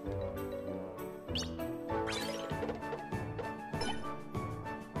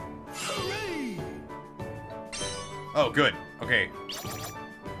 Oh, good. Okay.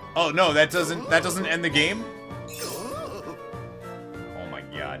 Oh no, that doesn't end the game? Oh my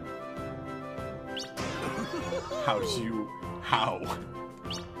god. How do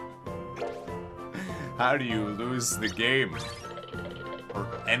you lose the game? Or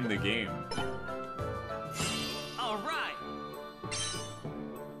end the game? All right.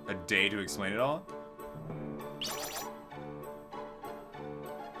 A day to explain it all?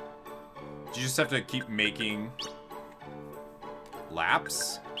 Do you just have to keep making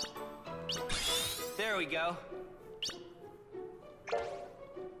laps? There we go.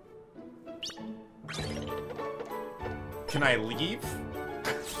 Can I leave?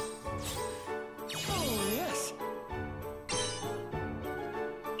 Oh, yes.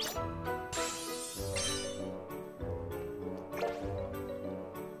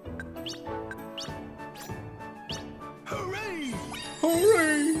 Hooray!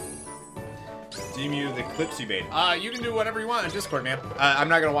 Hooray! Demu the clips you made. You can do whatever you want on Discord, man. I'm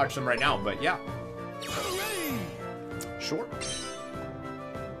not gonna watch them right now, but yeah. Hooray! Sure.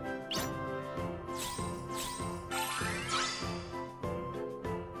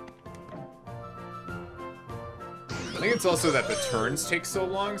 I think it's also that the turns take so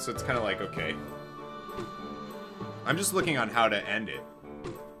long, so it's kind of like, okay. I'm just looking on how to end it.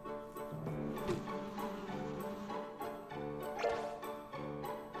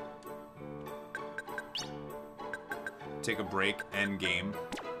 Take a break, end game.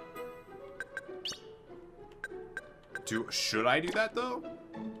 Should I do that though?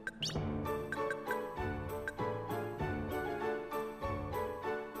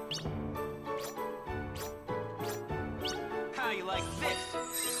 How you like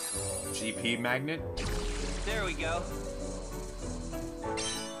this? GP magnet? There we go.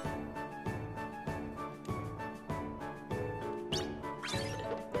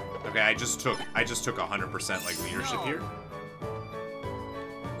 Okay, I just took 100% like leadership here.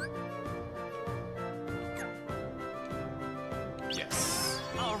 Yes.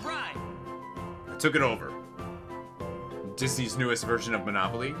 All right. I took it over. Disney's newest version of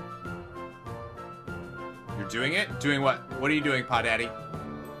Monopoly. You're doing it? Doing what? What are you doing, Paw Daddy?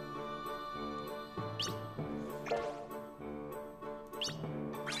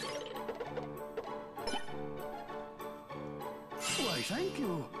 Why, thank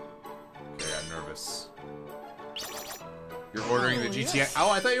you. Okay, I'm nervous. You're ordering the GTX. Yes. Oh,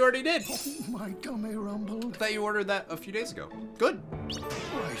 I thought you already did. Oh, my tummy rumbled. I thought you ordered that a few days ago. Good.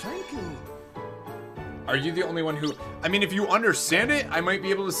 Why, thank you. Are you the only one who... I mean, if you understand it, I might be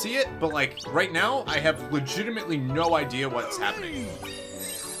able to see it, but, like, right now, I have legitimately no idea what's happening.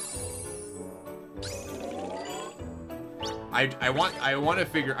 I want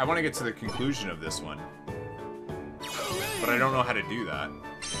to get to the conclusion of this one. But I don't know how to do that.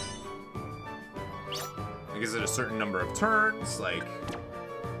 Like, is it a certain number of turns? Like...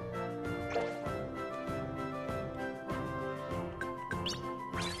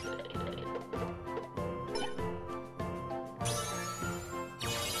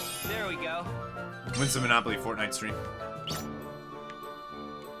 There we go. When's the Monopoly Fortnite stream?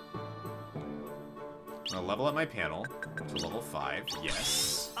 I'm gonna level up my panel to level 5.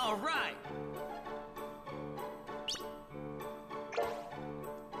 Yes. All right.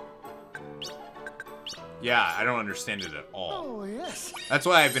 Yeah, I don't understand it at all. Oh, yes. That's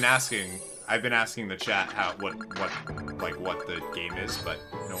why I've been asking the chat what the game is, but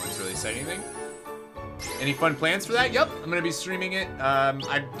no one's really said anything. Any fun plans for that? Yep, I'm gonna be streaming it.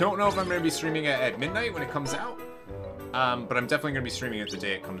 I don't know if I'm gonna be streaming it at midnight when it comes out, but I'm definitely gonna be streaming it the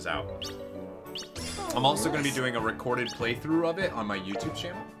day it comes out. I'm also gonna be doing a recorded playthrough of it on my YouTube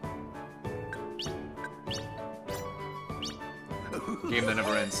channel. Game that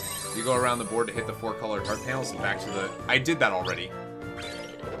never ends. You go around the board to hit the 4 colored heart panels and back to the... I did that already.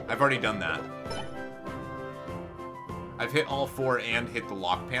 I've already done that. I've hit all 4 and hit the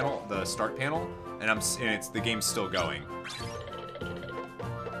lock panel, the start panel, and the game's still going.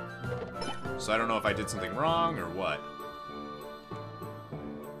 So I don't know if I did something wrong or what.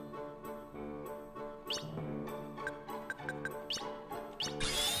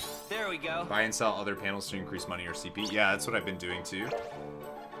 There we go. Buy and sell other panels to increase money or CP. Yeah, that's what I've been doing too.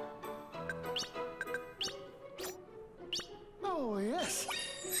 Oh, yes.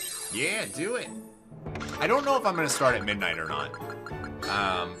 Yeah, do it. I don't know if I'm going to start at midnight or not.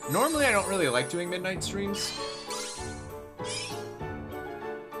 Normally I don't really like doing midnight streams.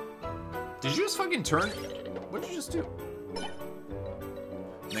 Did you just fucking turn? What did you just do?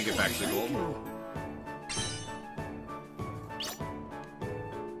 Make it back to the gold.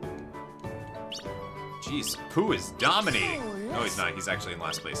 Jeez, Pooh is dominating. Oh, yes. No, he's not. He's actually in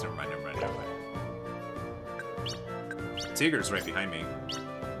last place. Never mind, never mind, never mind. Tigger's right behind me.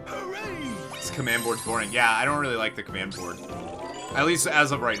 Hooray! This command board's boring. Yeah, I don't really like the command board. At least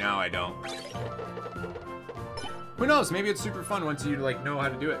as of right now, I don't. Who knows? Maybe it's super fun once you, like, know how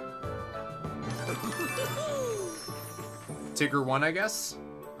to do it. Tigger won, I guess?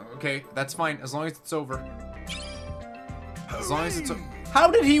 Okay, that's fine. As long as it's over. As long as it's over. How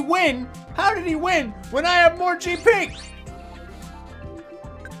did he win? How did he win when I have more GP?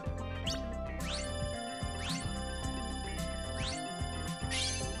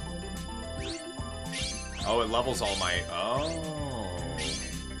 Oh, it levels all my... Oh.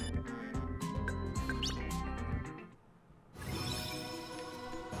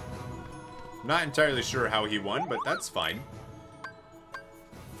 Not entirely sure how he won, but that's fine.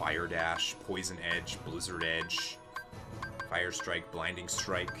 Fire Dash, Poison Edge, Blizzard Edge, Fire Strike, Blinding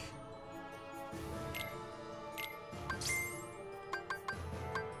Strike.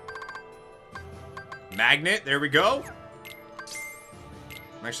 Magnet, there we go.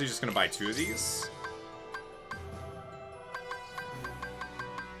 I'm actually just gonna buy 2 of these.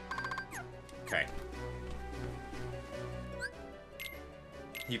 Okay.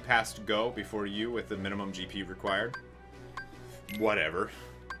 He passed go before you with the minimum GP required. Whatever.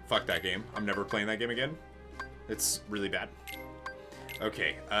 Fuck that game. I'm never playing that game again. It's really bad.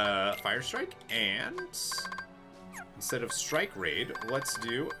 Okay, Fire Strike, and instead of Strike Raid, let's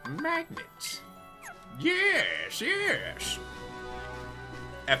do Magnet. Yes, yes!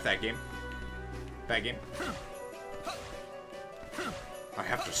 F that game. Bad game. I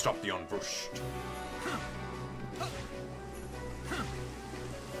have to stop the unbush.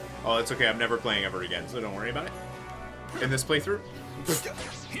 Oh, it's okay. I'm never playing ever again, so don't worry about it. In this playthrough.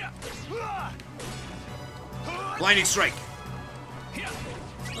 Blinding Strike.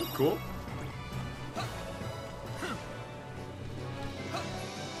 Oh, cool.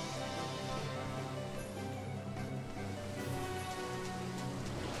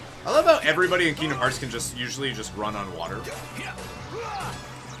 I love how everybody in Kingdom Hearts can usually just run on water.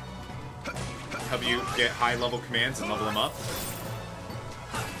 Help you get high level commands and level them up.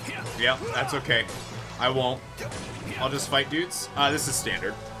 Yeah, that's okay. I won't. I'll just fight dudes. This is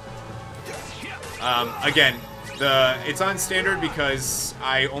standard. Again, it's on standard because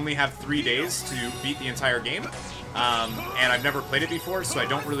I only have 3 days to beat the entire game. And I've never played it before, so I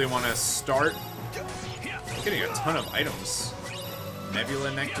don't really want to start Getting a ton of items.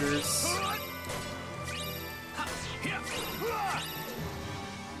 Nebula nectars.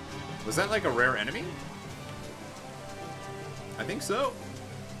 Was that like a rare enemy? I think so.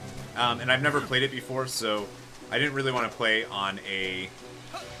 And I've never played it before, so I didn't really want to play on a...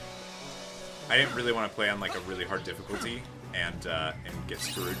 I didn't really want to play on like a really hard difficulty and get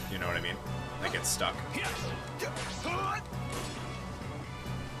screwed, you know what I mean? Like get stuck.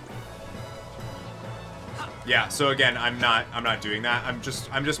 Yeah, so again, I'm not doing that. I'm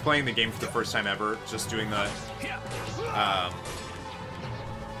just playing the game for the first time ever, just doing the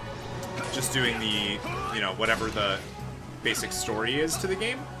you know, whatever the basic story is to the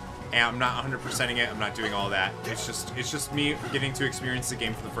game. And I'm not 100%ing it. I'm not doing all that. It's just me getting to experience the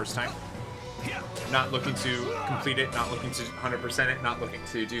game for the first time. Not looking to complete it, not looking to 100% it, not looking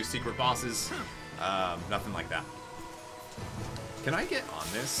to do secret bosses, nothing like that. Can I get on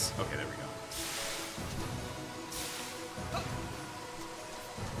this? Okay, there we go.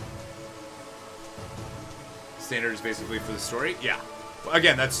 Standard is basically for the story. Yeah. Well,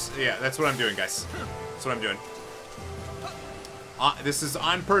 again, that's what I'm doing, guys. That's what I'm doing. This is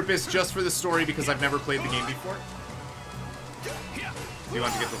on purpose, just for the story, because I've never played the game before. You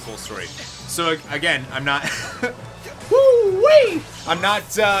want to get the full story. So again, I'm not. Woo-wee! I'm not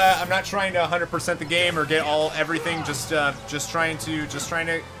trying to 100% the game or get everything. Just trying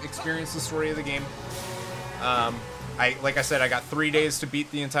to experience the story of the game. Like I said, I got 3 days to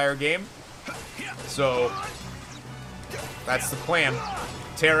beat the entire game. So that's the plan.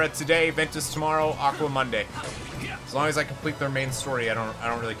 Terra today, Ventus tomorrow, Aqua Monday. As long as I complete their main story, I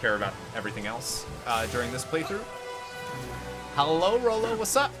don't really care about everything else during this playthrough. Hello, Rolo,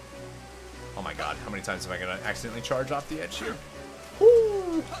 what's up? Oh my god, how many times am I gonna accidentally charge off the edge here?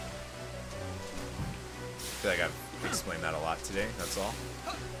 Woo! I feel like I've explained that a lot today, that's all.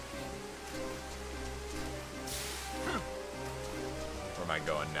 Where am I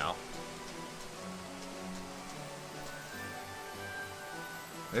going now?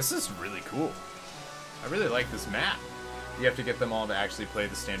 This is really cool. I really like this map. You have to get them all to actually play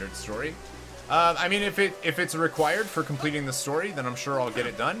the standard story. I mean, if it's required for completing the story, then I'm sure I'll get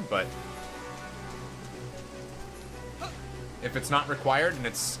it done, but if it's not required and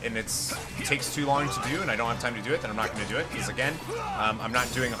it takes too long to do and I don't have time to do it, then I'm not going to do it, because again, I'm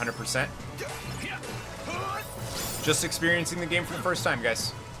not doing 100%. Just experiencing the game for the first time,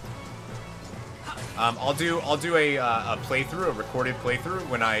 guys. I'll do a playthrough, a recorded playthrough,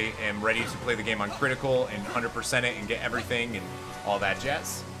 when I am ready to play the game on critical and 100% it and get everything and all that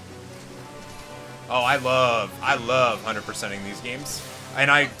jazz. Oh, I love 100%ing these games,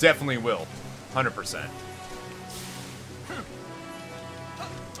 and I definitely will, 100%.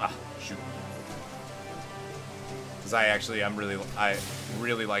 Ah, shoot. Because I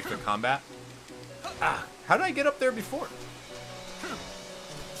really like the combat. Ah, how did I get up there before?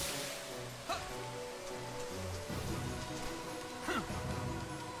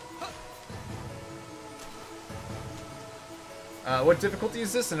 What difficulty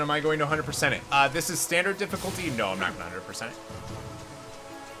is this, and am I going to 100% it? This is standard difficulty. No, I'm not going to 100% it.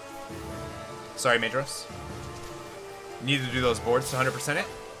 Sorry, Madros. Need to do those boards to 100% it.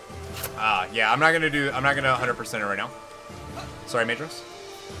 Yeah, I'm not gonna 100% it right now. Sorry, Madros.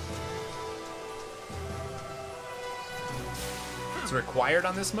 It's required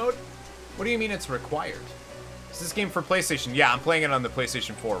on this mode? What do you mean it's required? Is this game for PlayStation? Yeah, I'm playing it on the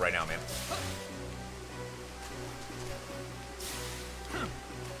PlayStation 4 right now, man.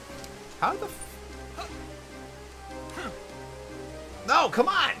 How the No, come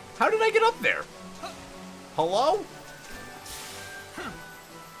on! How did I get up there? Hello?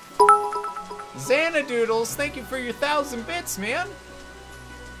 Xanadoodles, thank you for your 1,000 bits, man.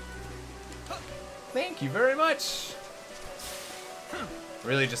 Thank you very much.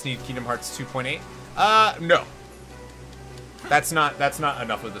 Really just need Kingdom Hearts 2.8? No. That's not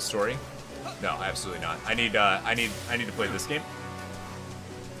enough of the story. No, absolutely not. I need to play this game.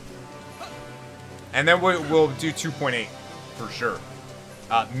 And then we'll do 2.8 for sure.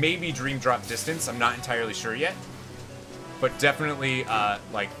 Maybe Dream Drop Distance. I'm not entirely sure yet. But definitely,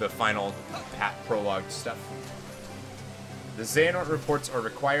 like, the final prologue stuff. The Xehanort reports are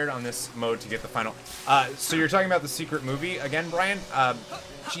required on this mode to get the final... so you're talking about the secret movie again, Brian?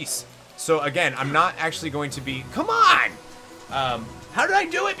 Jeez. So, again, I'm not actually going to be... Come on! How did I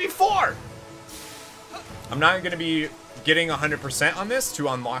do it before? I'm not going to be getting 100% on this to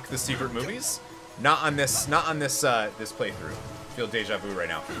unlock the secret movies. Not on this this playthrough. I feel deja vu right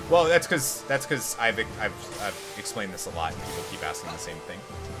now. Well, that's because I've explained this a lot and people keep asking the same thing.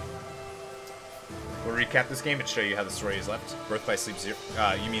 We'll recap this game and show you how the story is left. Birth by Sleep Zero.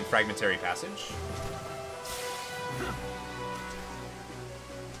 You mean Fragmentary Passage?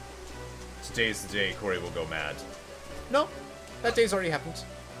 Today's the day Corey will go mad. No, that day's already happened.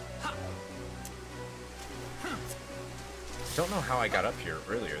 Don't know how I got up here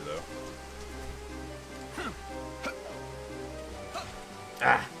earlier, though.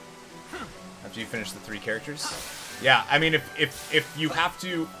 Ah! After you finish the 3 characters? Yeah, I mean, if you have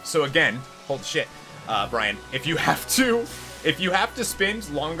to... So again, hold shit, Brian. If you have to spend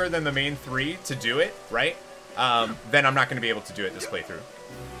longer than the main 3 to do it, right? Then I'm not going to be able to do it this playthrough.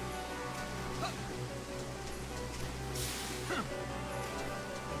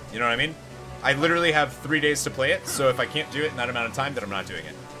 You know what I mean? I literally have 3 days to play it, so if I can't do it in that amount of time, then I'm not doing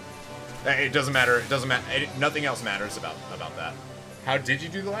it. It doesn't matter. It doesn't matter. Nothing else matters about that. How did you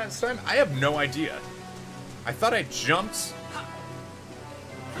do the last time? I have no idea. I thought I jumped.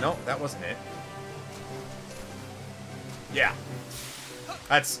 No, that wasn't it. Yeah.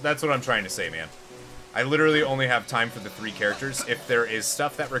 That's what I'm trying to say, man. I literally only have time for the 3 characters. If there is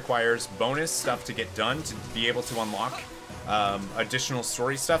stuff that requires bonus stuff to get done to be able to unlock additional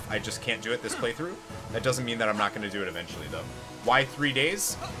story stuff, I just can't do it this playthrough. That doesn't mean that I'm not going to do it eventually, though. Why 3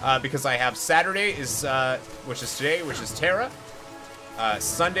 days? Because I have Saturday, which is today, which is Terra.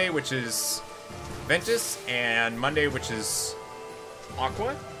 Sunday, which is Ventus. And Monday, which is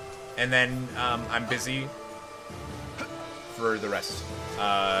Aqua. And then I'm busy for the rest.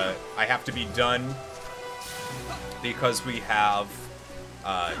 I have to be done because we have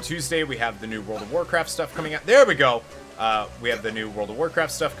Tuesday, we have the new World of Warcraft stuff coming out. There we go. We have the new World of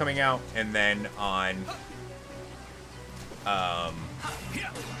Warcraft stuff coming out, and then on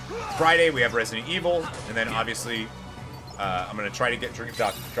Friday we have Resident Evil, and then obviously I'm gonna try to get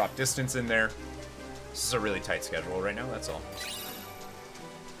drop distance in there. This is a really tight schedule right now. That's all.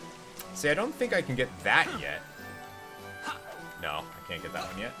 See, I don't think I can get that yet. No, I can't get that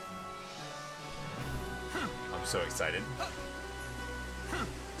one yet. I'm so excited.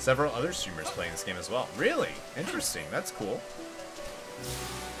 Several other streamers playing this game as well. Really? Interesting. That's cool.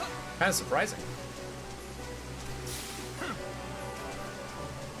 Kind of surprising.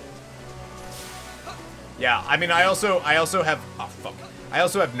 Yeah, I mean, I also have... Oh, fuck. I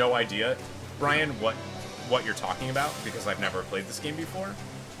also have no idea, Brian, what you're talking about, because I've never played this game before.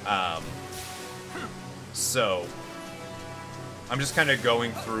 So, I'm just kind of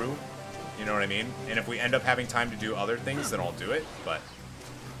going through, you know what I mean? And if we end up having time to do other things, then I'll do it, but...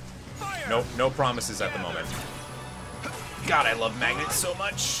 No promises at the moment. God, I love magnets so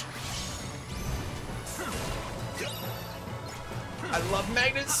much. I love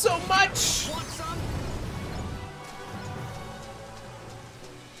magnets so much.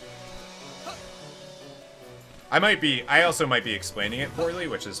 I also might be explaining it poorly,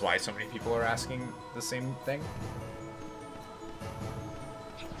 which is why so many people are asking the same thing.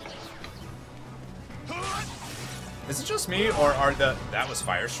 Is it just me, or are the... That was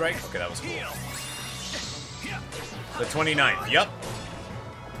Fire Strike? Okay, that was cool. The 29th. Yep.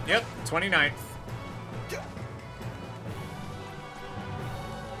 Yep, 29th.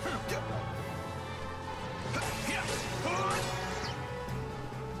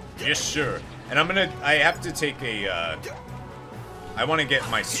 Yes, sure. And I have to take a, I want to get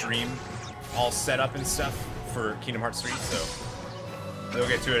my stream all set up and stuff for Kingdom Hearts 3, so... We'll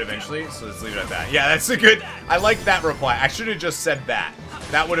get to it eventually, so let's leave it at that. Yeah, that's a good... I like that reply. I should have just said that.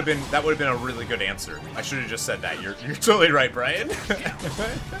 That would have been a really good answer. I should have just said that. You're totally right, Brian.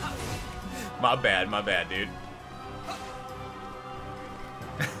 My bad, dude.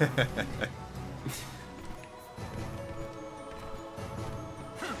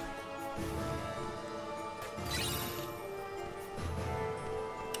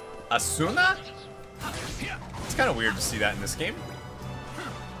 Asuna? It's kind of weird to see that in this game.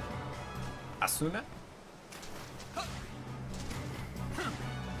 Asuna?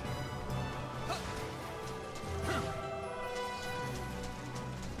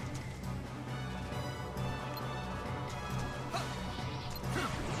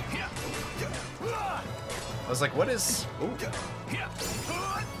 I was like, what is... Ooh.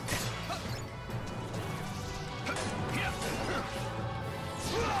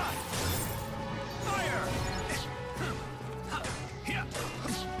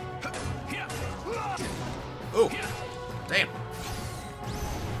 Ooh. Damn.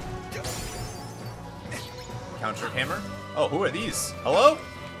 Counter hammer? Oh, who are these? Hello?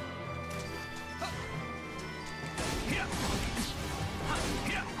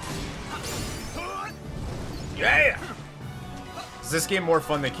 Yeah! Is this game more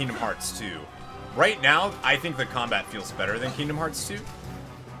fun than Kingdom Hearts 2? Right now, I think the combat feels better than Kingdom Hearts 2.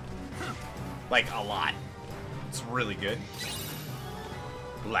 Like, a lot. It's really good.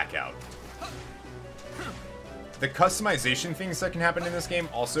 Blackout. the customization things that can happen in this game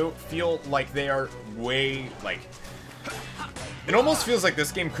also feel like they are way, like... It almost feels like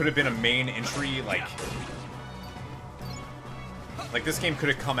this game could have been a main entry, like this game could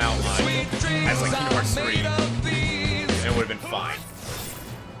have come out as like Kingdom Hearts 3, and it would have been fine.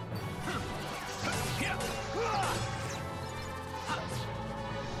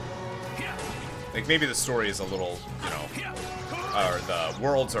 Like, maybe the story is a little, you know, or the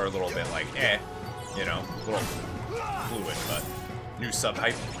worlds are a little bit like, you know, a little fluid, but new sub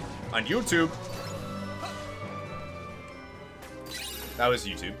hype on YouTube. That was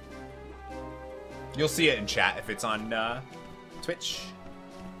YouTube. You'll see it in chat if it's on Twitch.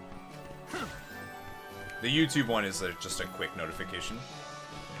 The YouTube one is just a quick notification.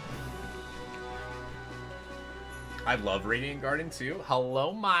 I love Radiant Garden too.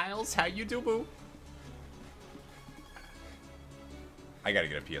 Hello, Miles. How you do, boo? I gotta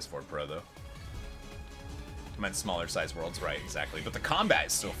get a PS4 Pro, though. I meant smaller size worlds, right, exactly. But the combat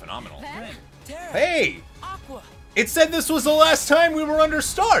is still phenomenal. Terra, hey! Aqua. It said this was the last time we were under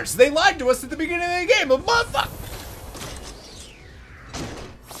stars. They lied to us at the beginning of the game, but motherfucker!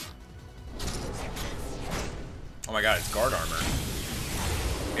 Oh my god, it's guard armor.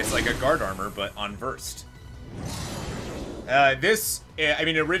 It's like a guard armor, but unversed. This, I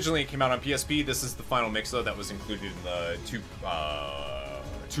mean, originally it came out on PSP. This is the final mix, though, that was included in the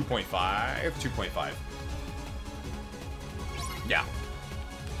 2.5. Yeah.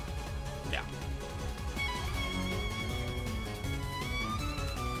 Yeah.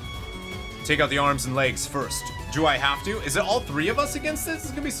 Take out the arms and legs first. Do I have to? Is it all three of us against this?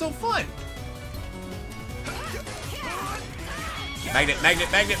 It's gonna be so fun. Magnet, magnet,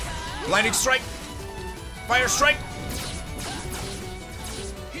 magnet. Blinding strike. Fire strike.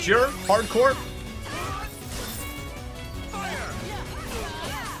 Pure, hardcore.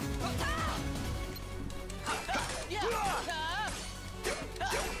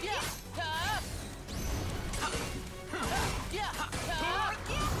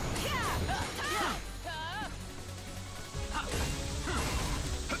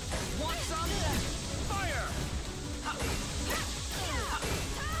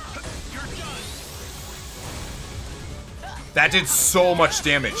 That did so much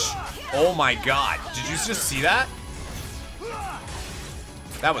damage. Oh my god. Did you just see that?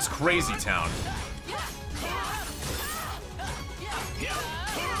 That was crazy town.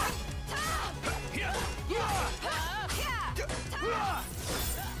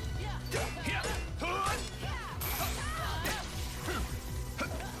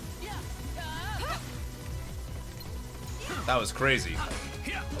 That was crazy.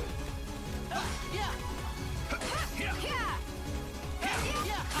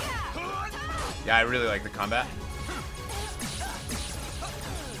 Yeah, I really like the combat.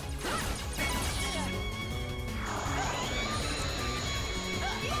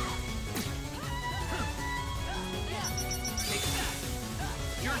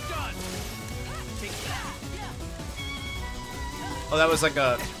 You're done. Oh, that was like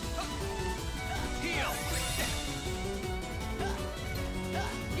a...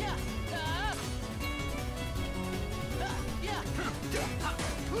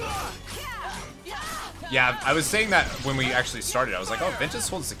 Yeah, I was saying that when we actually started. I was like, oh, Ventus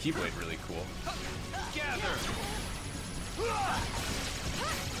holds the Keyblade really cool.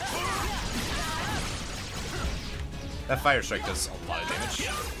 That Fire Strike does a lot of damage.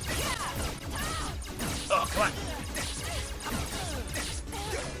 Oh, come on.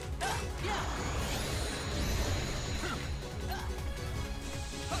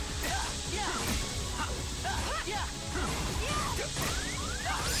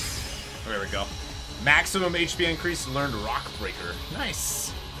 There we go. Maximum HP increase, learned Rock Breaker.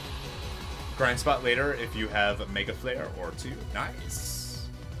 Nice. Grind spot later if you have Mega Flare or 2. Nice.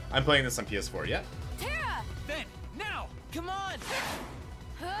 I'm playing this on PS4, yeah? Terra! Then, now! Come on!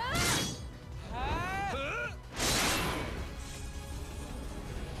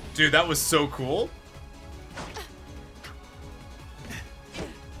 Dude, that was so cool.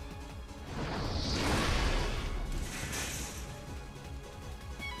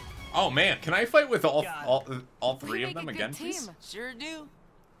 Oh man, can I fight with all three of them again, please? Sure do.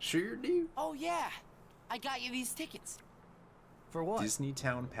 Sure do. Oh yeah, I got you these tickets. For what? Disney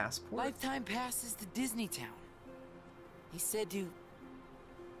Town passport. Lifetime passes to Disney Town. He said to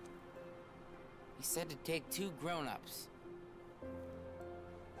take 2 grown-ups.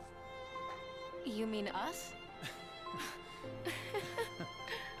 You mean us?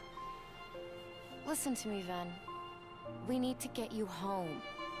 Listen to me, Ven. We need to get you home.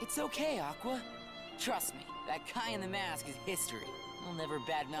 It's okay, Aqua. Trust me, that guy in the mask is history. I'll never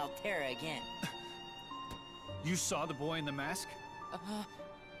badmouth Terra again. You saw the boy in the mask?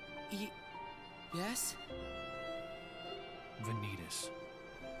 Yes? Vanitas.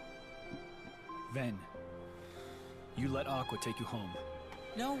 Ven. You let Aqua take you home.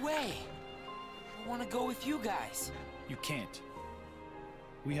 No way! I want to go with you guys. You can't.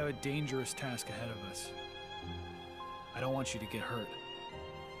 We have a dangerous task ahead of us. I don't want you to get hurt.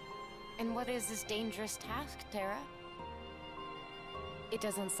 And what is this dangerous task, Terra? It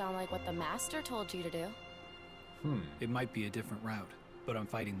doesn't sound like what the Master told you to do. It might be a different route, but I'm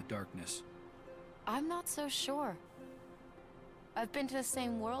fighting the darkness. I'm not so sure. I've been to the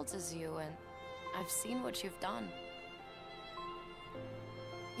same worlds as you, and I've seen what you've done.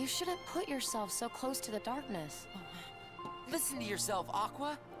 You shouldn't put yourself so close to the darkness. Listen to yourself,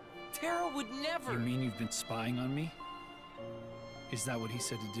 Aqua. Terra would never... You mean you've been spying on me? Is that what he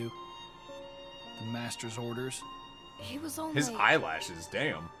said to do? The Master's orders? He was only... His eyelashes,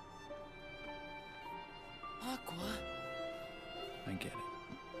 damn. Aqua. I get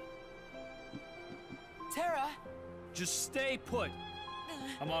it. Terra! Just stay put.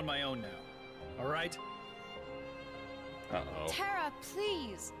 I'm on my own now. All right? Uh-oh. Terra,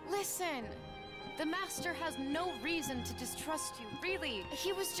 please, listen. The Master has no reason to distrust you, really.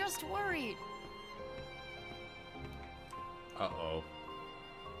 He was just worried. Uh-oh.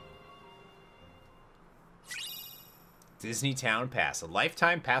 Disney Town Pass. A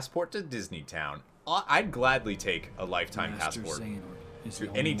lifetime passport to Disney Town. I'd gladly take a lifetime passport to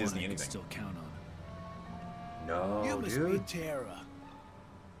any Disney anything. Still count on. No, you must dude. be Terra.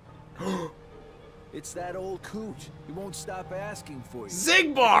 It's that old coot. He won't stop asking for you.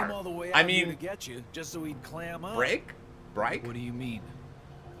 Zigbar! Came all the way I out here mean, to get you just so he'd clam up. Break? What do you mean?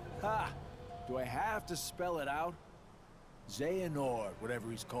 Ha! Do I have to spell it out? Xehanort, whatever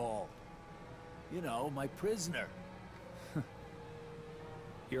he's called. You know, my prisoner.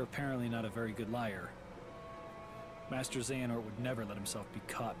 You're apparently not a very good liar. Master Xehanort would never let himself be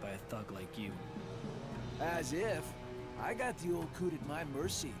caught by a thug like you. As if. I got the old coot at my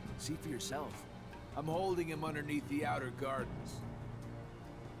mercy. See for yourself. I'm holding him underneath the outer gardens.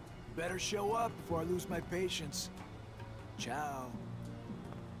 Better show up before I lose my patience. Ciao.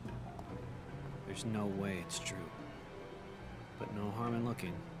 There's no way it's true. But no harm in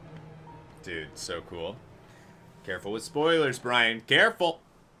looking. Dude, so cool. Careful with spoilers, Brian. Careful!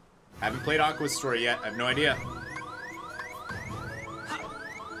 Haven't played Aqua's story yet. I have no idea.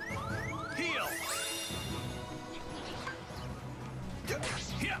 Heal.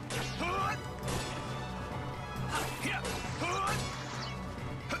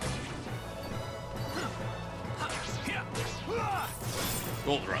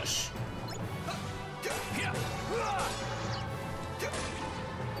 Gold Rush.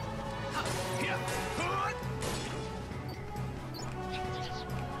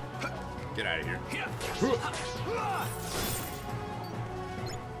 Get out of here.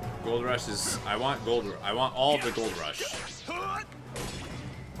 Gold Rush is... I want all of the Gold Rush.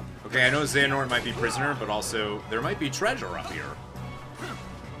 Okay, I know Xehanort might be prisoner, but also there might be treasure up here.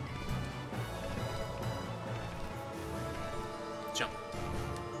 Jump.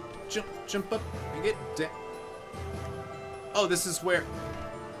 Jump, jump up and get down. Oh, this is where...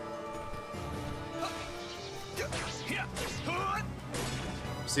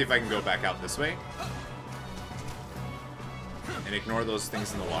 See if I can go back out this way. And ignore those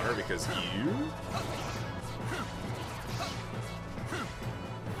things in the water because you...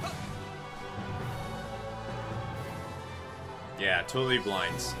 Yeah, totally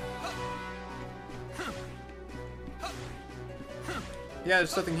blinds. Yeah,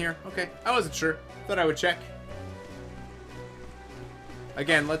 there's nothing here. Okay, I wasn't sure. Thought I would check.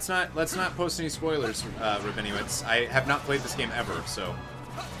 Again, let's not post any spoilers, Rabiniwitz. I have not played this game ever, so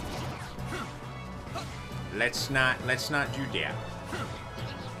let's not do that.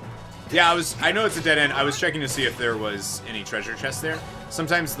 Yeah, I know it's a dead end. I was checking to see if there was any treasure chest there.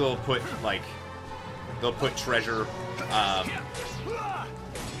 Sometimes they'll put treasure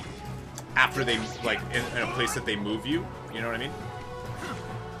after they in a place that they move you. You know what I mean?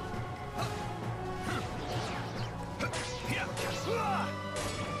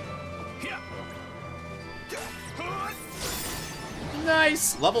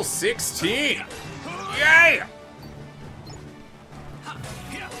 Nice! Level 16! Yay!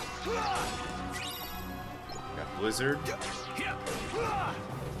 Got Blizzard.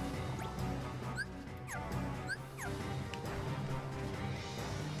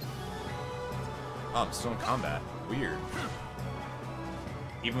 Oh, I'm still in combat. Weird.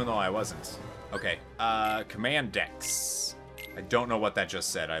 Even though I wasn't. Okay, command decks. I don't know what that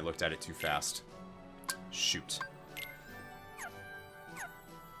just said. I looked at it too fast. Shoot.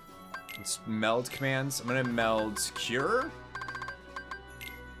 Let's meld commands. I'm gonna meld cure.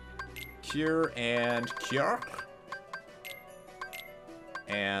 Cure and cure.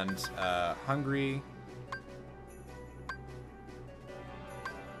 And hungry.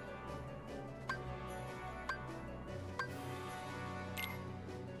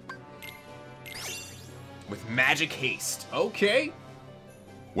 With magic haste. Okay.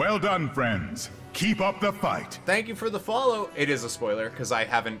 Well done, friends. Keep up the fight. Thank you for the follow. It is a spoiler because I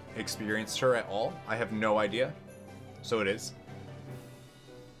haven't experienced her at all. I have no idea. So it is.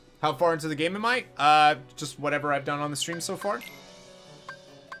 How far into the game am I? Just whatever I've done on the stream so far.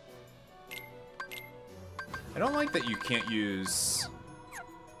 I don't like that you can't use...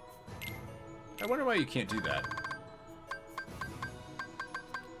 I wonder why you can't do that.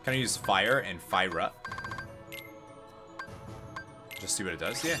 Can I use fire and fire up? Just see what it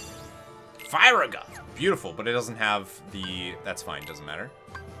does? Yeah. Fire-a-gun! Beautiful, but it doesn't have the... That's fine, doesn't matter.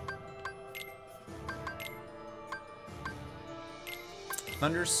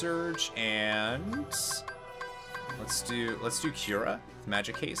 Thunder Surge and... Let's do Cura,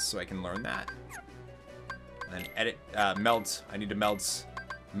 Magic Haste, so I can learn that. And then edit, meld. I need to meld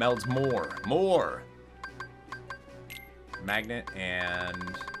more. Magnet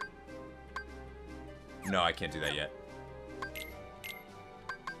and... No, I can't do that yet.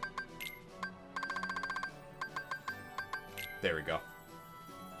 There we go.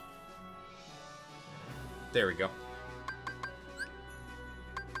 There we go.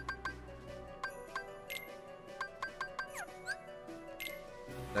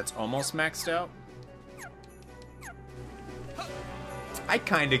 That's almost maxed out. I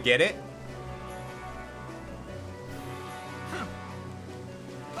kinda get it.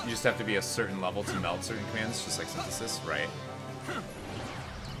 You just have to be a certain level to meld certain commands, just like synthesis, right?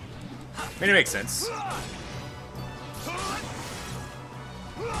 I mean, it makes sense.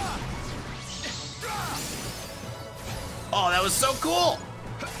 Oh, that was so cool!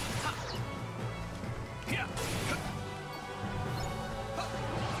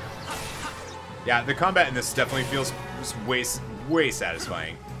 Yeah, the combat in this definitely feels way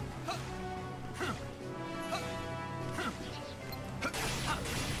satisfying.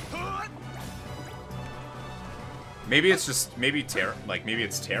 Maybe it's just, maybe Terra, like maybe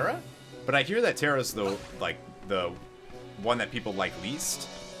it's Terra? But I hear that Terra's the one that people like least.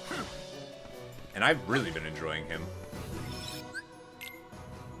 And I've really been enjoying him.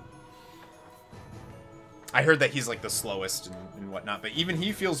 I heard that he's like the slowest and whatnot, but even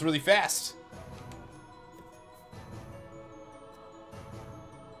he feels really fast.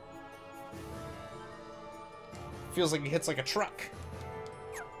 Feels like he hits like a truck.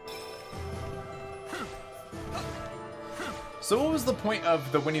 So what was the point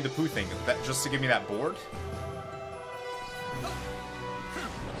of the Winnie the Pooh thing? That just to give me that board?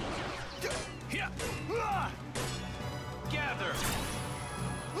 Gather.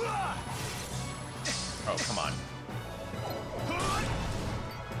 Oh, come on.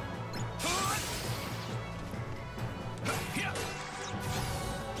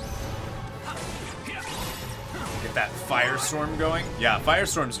 Get that firestorm going. Yeah,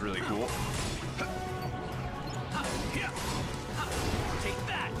 firestorm's really cool. Take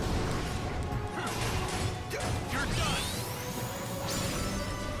that. You're done.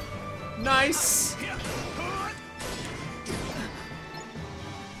 Nice.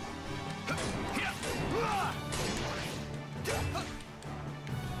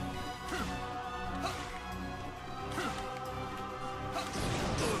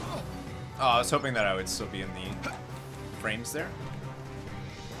 Oh, I was hoping that I would still be in the frames there.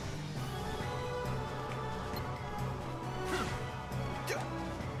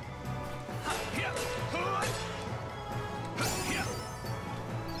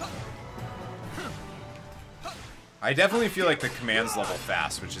 I definitely feel like the commands level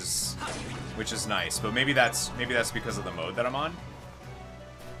fast, which is nice, but maybe that's because of the mode that I'm on.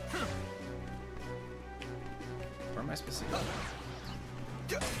 Where am I supposed to go?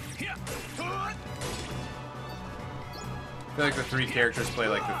 I feel like the three characters play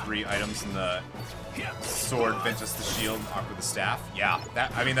like the three items in the sword, Ventus the shield, and Aqua the staff. Yeah,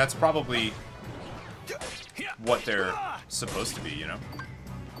 I mean that's probably what they're supposed to be, you know?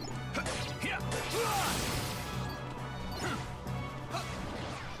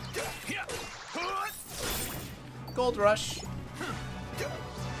 Gold Rush.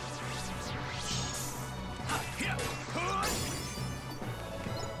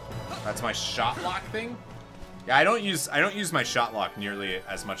 That's my shot lock thing? Yeah, I don't use my shot lock nearly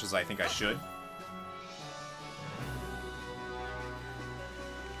as much as I think I should.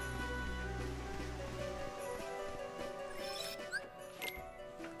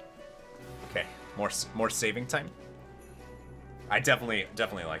 More saving time. I definitely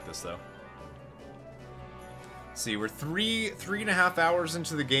like this though. Let's see, we're three and a half hours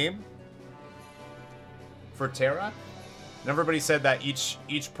into the game for Terra. And everybody said that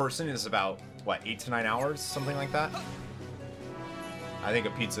each person is about what, 8 to 9 hours, something like that. I think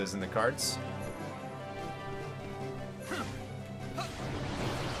a pizza is in the cards.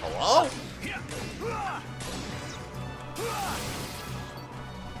 Hello?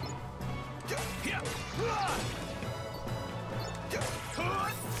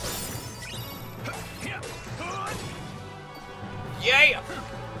 Yeah!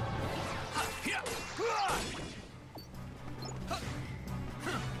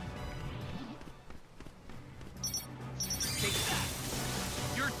 Take that.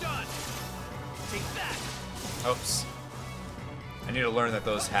 You're done. Take that. Oops. I need to learn that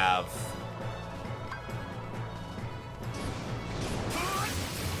those have...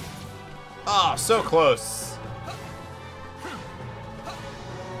 Ah, oh, so close.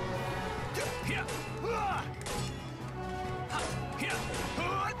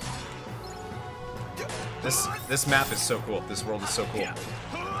 This map is so cool. This world is so cool.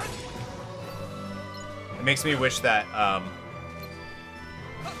 It makes me wish that,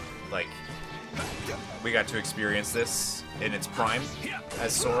 like, we got to experience this in its prime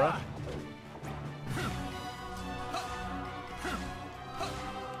as Sora.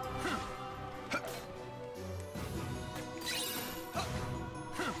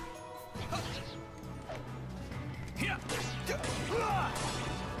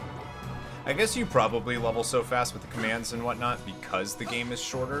 I guess you probably level so fast with the commands and whatnot because the game is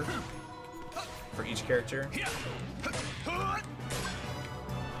shorter for each character.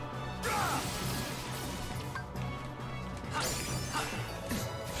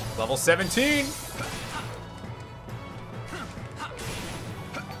 Level 17!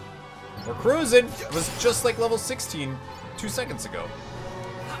 We're cruising! It was just like level 16 2 seconds ago.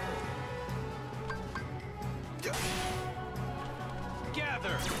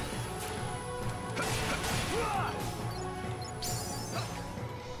 Gather.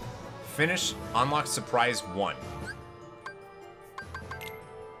 Finish, unlock surprise 1.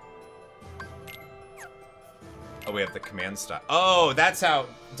 Oh, we have the command style. Oh, that's how,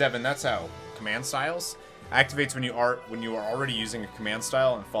 Devin, that's how command styles activates when you are already using a command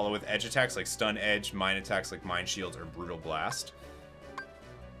style and follow with edge attacks like stun edge, mine attacks like mine shield or brutal blast.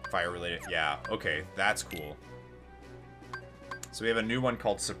 Fire related. Yeah, okay, that's cool. So we have a new one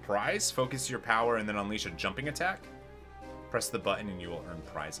called surprise. Focus your power and then unleash a jumping attack. Press the button and you will earn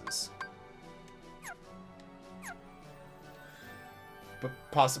prizes. But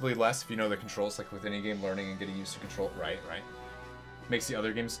possibly less if you know the controls, like with any game, learning and getting used to control. Right. Makes the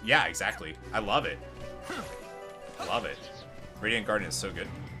other games... Yeah, exactly. I love it. I love it. Radiant Garden is so good.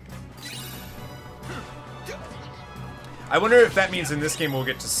 I wonder if that means in this game we'll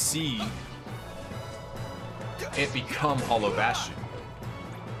get to see it become Hollow Bastion.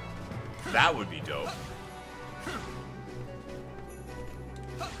 That would be dope.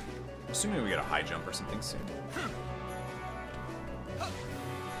 I'm assuming we get a high jump or something soon.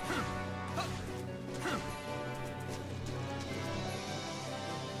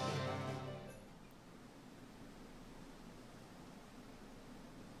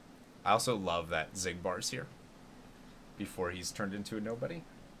 I also love that Zigbar's here before he's turned into a nobody.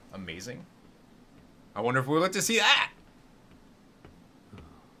 Amazing. I wonder if we'll get to see that.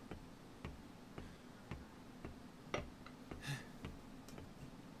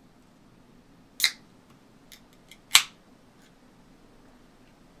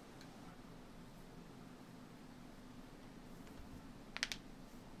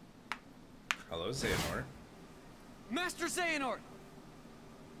 Hello, Xehanort. Master Xehanort!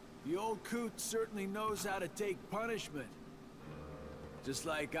 The old coot certainly knows how to take punishment. Just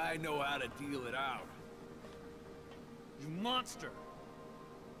like I know how to deal it out. You monster!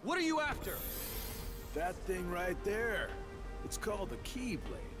 What are you after? That thing right there. It's called the Keyblade,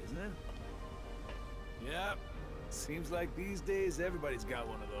 isn't it? Yep. Seems like these days everybody's got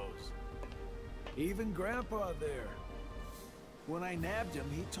one of those. Even Grandpa there. When I nabbed him,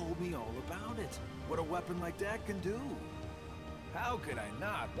 he told me all about it. What a weapon like that can do. How could I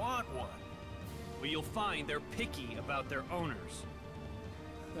not want one? Well, you'll find they're picky about their owners.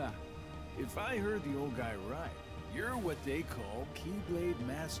 If I heard the old guy right, you're what they call Keyblade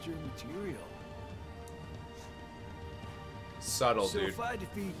Master material. Subtle, so dude. If I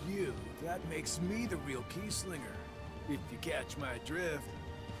defeat you, that makes me the real Keyslinger. If you catch my drift.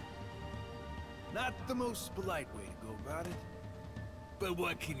 Not the most polite way to go about it, but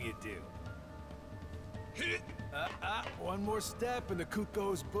what can you do? One more step and the coot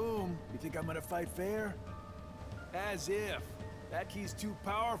goes boom. You think I'm gonna fight fair? As if. That key's too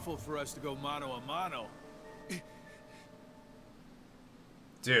powerful for us to go mano a mano.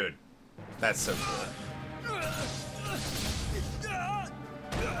 Dude, that's so cool.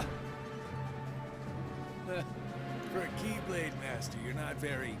 For a Keyblade Master, you're not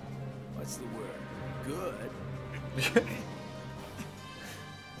very... what's the word? Good.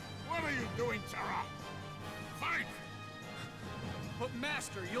 What are you doing, Terra? Fight! But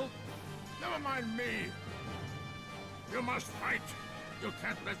Master, you'll... Never mind me. You must fight. You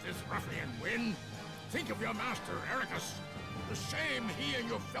can't let this ruffian win. Think of your master, Ericus. The shame he and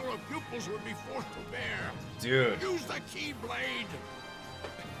your fellow pupils would be forced to bear. Dude. Use the Keyblade.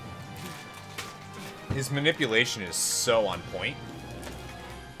 His manipulation is so on point.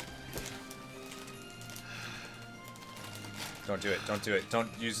 Don't do it. Don't do it. Don't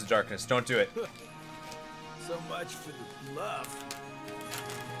use the darkness. Don't do it. So much for the bluff.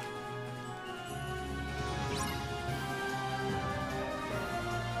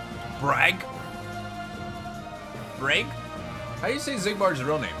 Brag? Brag? How do you say Zigbar's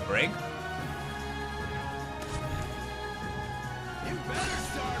real name? Brag? You better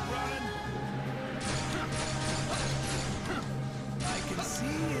start running. I can see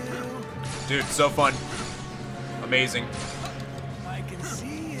you. Dude, so fun. Amazing. I can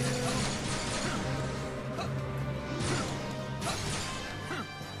see you.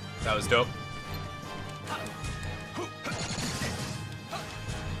 That was dope.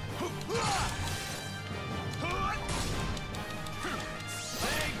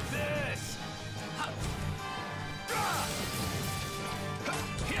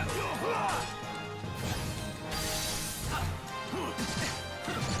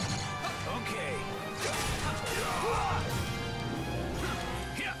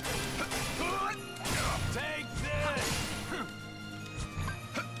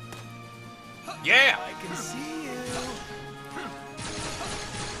 Yeah! I can see you.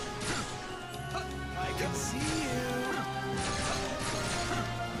 I can see you.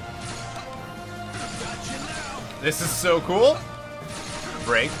 Got you now. This is so cool.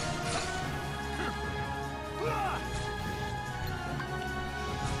 Break.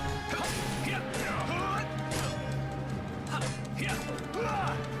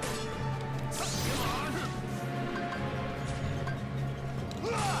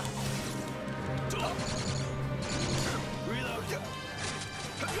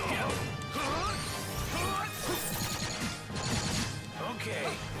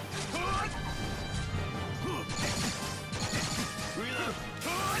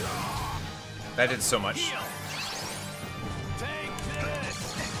 That did so much.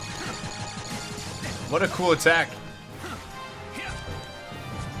 What a cool attack.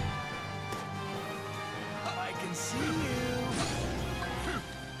 I can see you.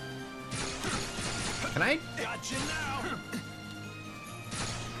 Can I? Got you now.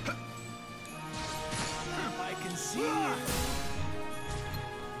 I can see you.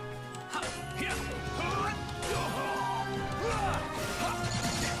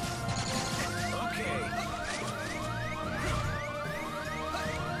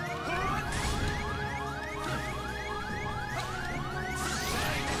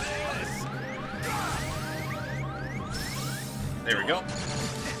 There we go.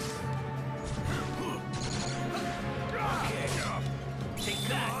 Take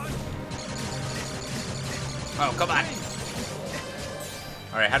that. Oh, come on.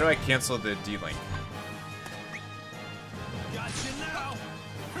 Alright, how do I cancel the D-Link? Got you now.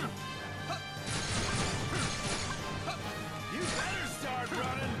 You better start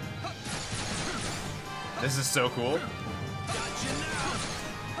running. This is so cool. Got you now.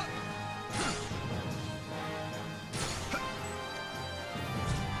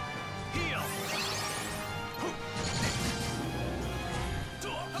 Heal.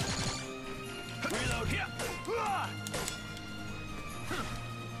 Reload here. Come on.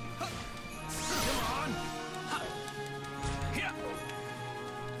 Here.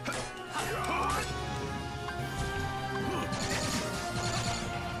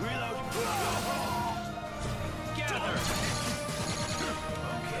 Reload. Gather.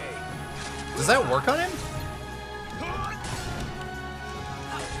 Okay. Does that work on him?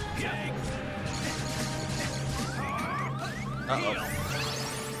 Uh-oh.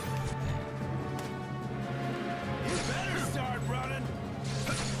 You better start running.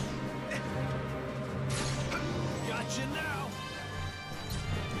 Got you now.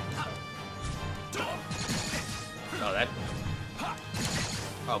 Oh, that...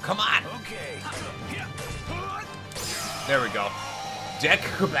 Oh, come on! Okay. There we go. Deck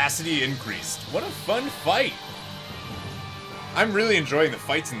capacity increased. What a fun fight. I'm really enjoying the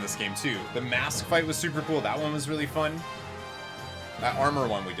fights in this game, too. The mask fight was super cool. That one was really fun. That armor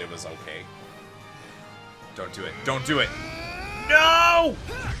one we did was okay. Don't do it. Don't do it. No!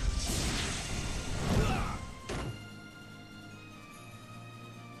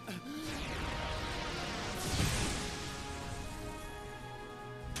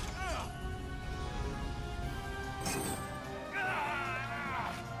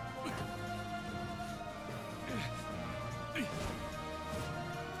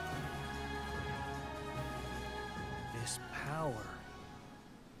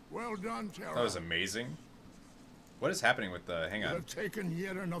 Well done, Terra. That was amazing. What is happening with the... Hang on. You have taken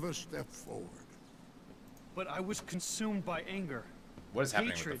yet another step forward. But I was consumed by anger. What is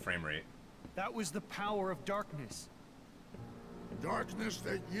happening Hatred. with the frame rate? That was the power of darkness. Darkness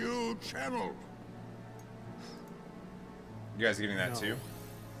that you channeled. You guys getting that No. too?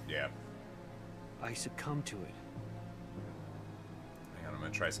 Yeah. I succumbed to it. Hang on, I'm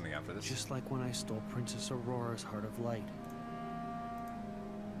gonna try something out for this. Just like when I stole Princess Aurora's Heart of Light.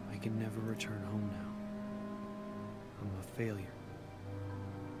 I can never return home now. I'm a failure.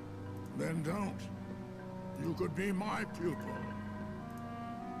 Then don't. You could be my pupil.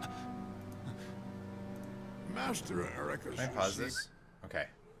 Master Ericus. Can I pause this? Okay.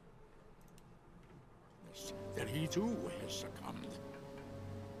 That he too has succumbed.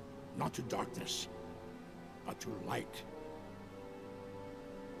 Not to darkness, but to light.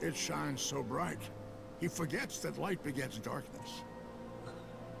 It shines so bright, he forgets that light begets darkness.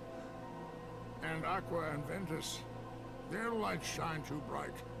 And Aqua and Ventus, their lights shine too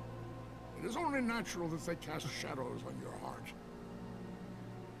bright. It is only natural that they cast shadows on your heart.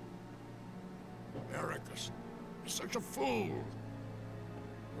 Ericus is such a fool.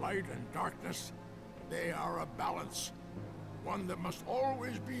 Light and darkness, they are a balance. One that must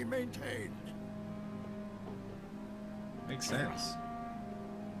always be maintained. Makes sense.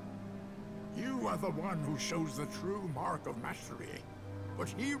 You are the one who shows the true mark of mastery, but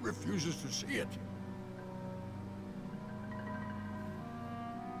he refuses to see it.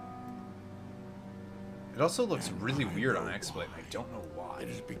 It also looks really weird on XSplit. I don't know why. It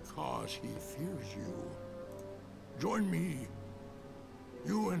is because he fears you. Join me.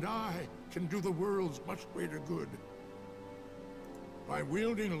 You and I can do the world's much greater good. By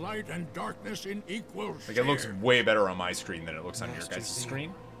wielding light and darkness in equal Like, it looks share. way better on my screen than it looks on your guys'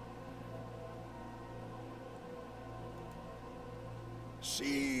 screen.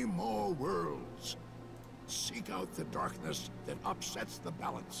 See more worlds. Seek out the darkness that upsets the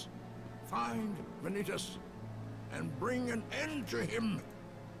balance. Find Vanitas and bring an end to him.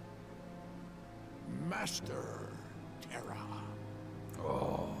 Master Terra.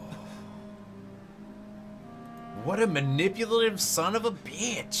 Oh. What a manipulative son of a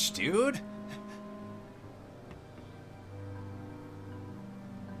bitch, dude.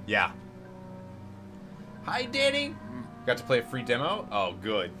 Yeah. Hi, Danny. Got to play a free demo? Oh,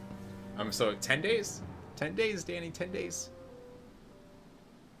 good. I'm so... 10 days? 10 days, Danny. 10 days.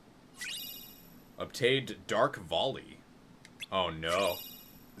 Obtained Dark Volley. Oh, no.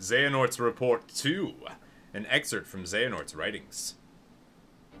 Xehanort's Report 2. An excerpt from Xehanort's writings.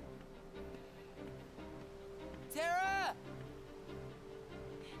 Terra!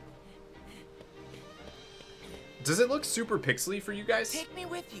 Does it look super pixely for you guys? Take me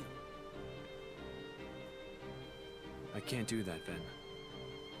with you. I can't do that,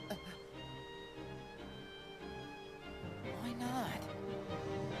 Ven. Why not?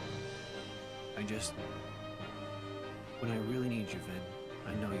 I just... When I really need you, Ven,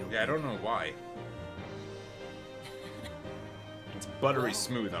 I know you'll... Yeah, I don't know why. It's buttery Well,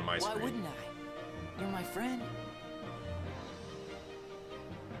 smooth on my why screen. wouldn't I? You're my friend.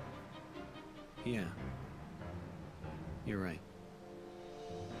 Yeah. You're right.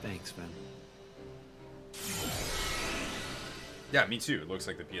 Thanks, Ven. Yeah, me too. It looks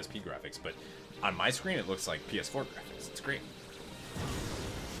like the PSP graphics, but on my screen it looks like PS4 graphics. It's great.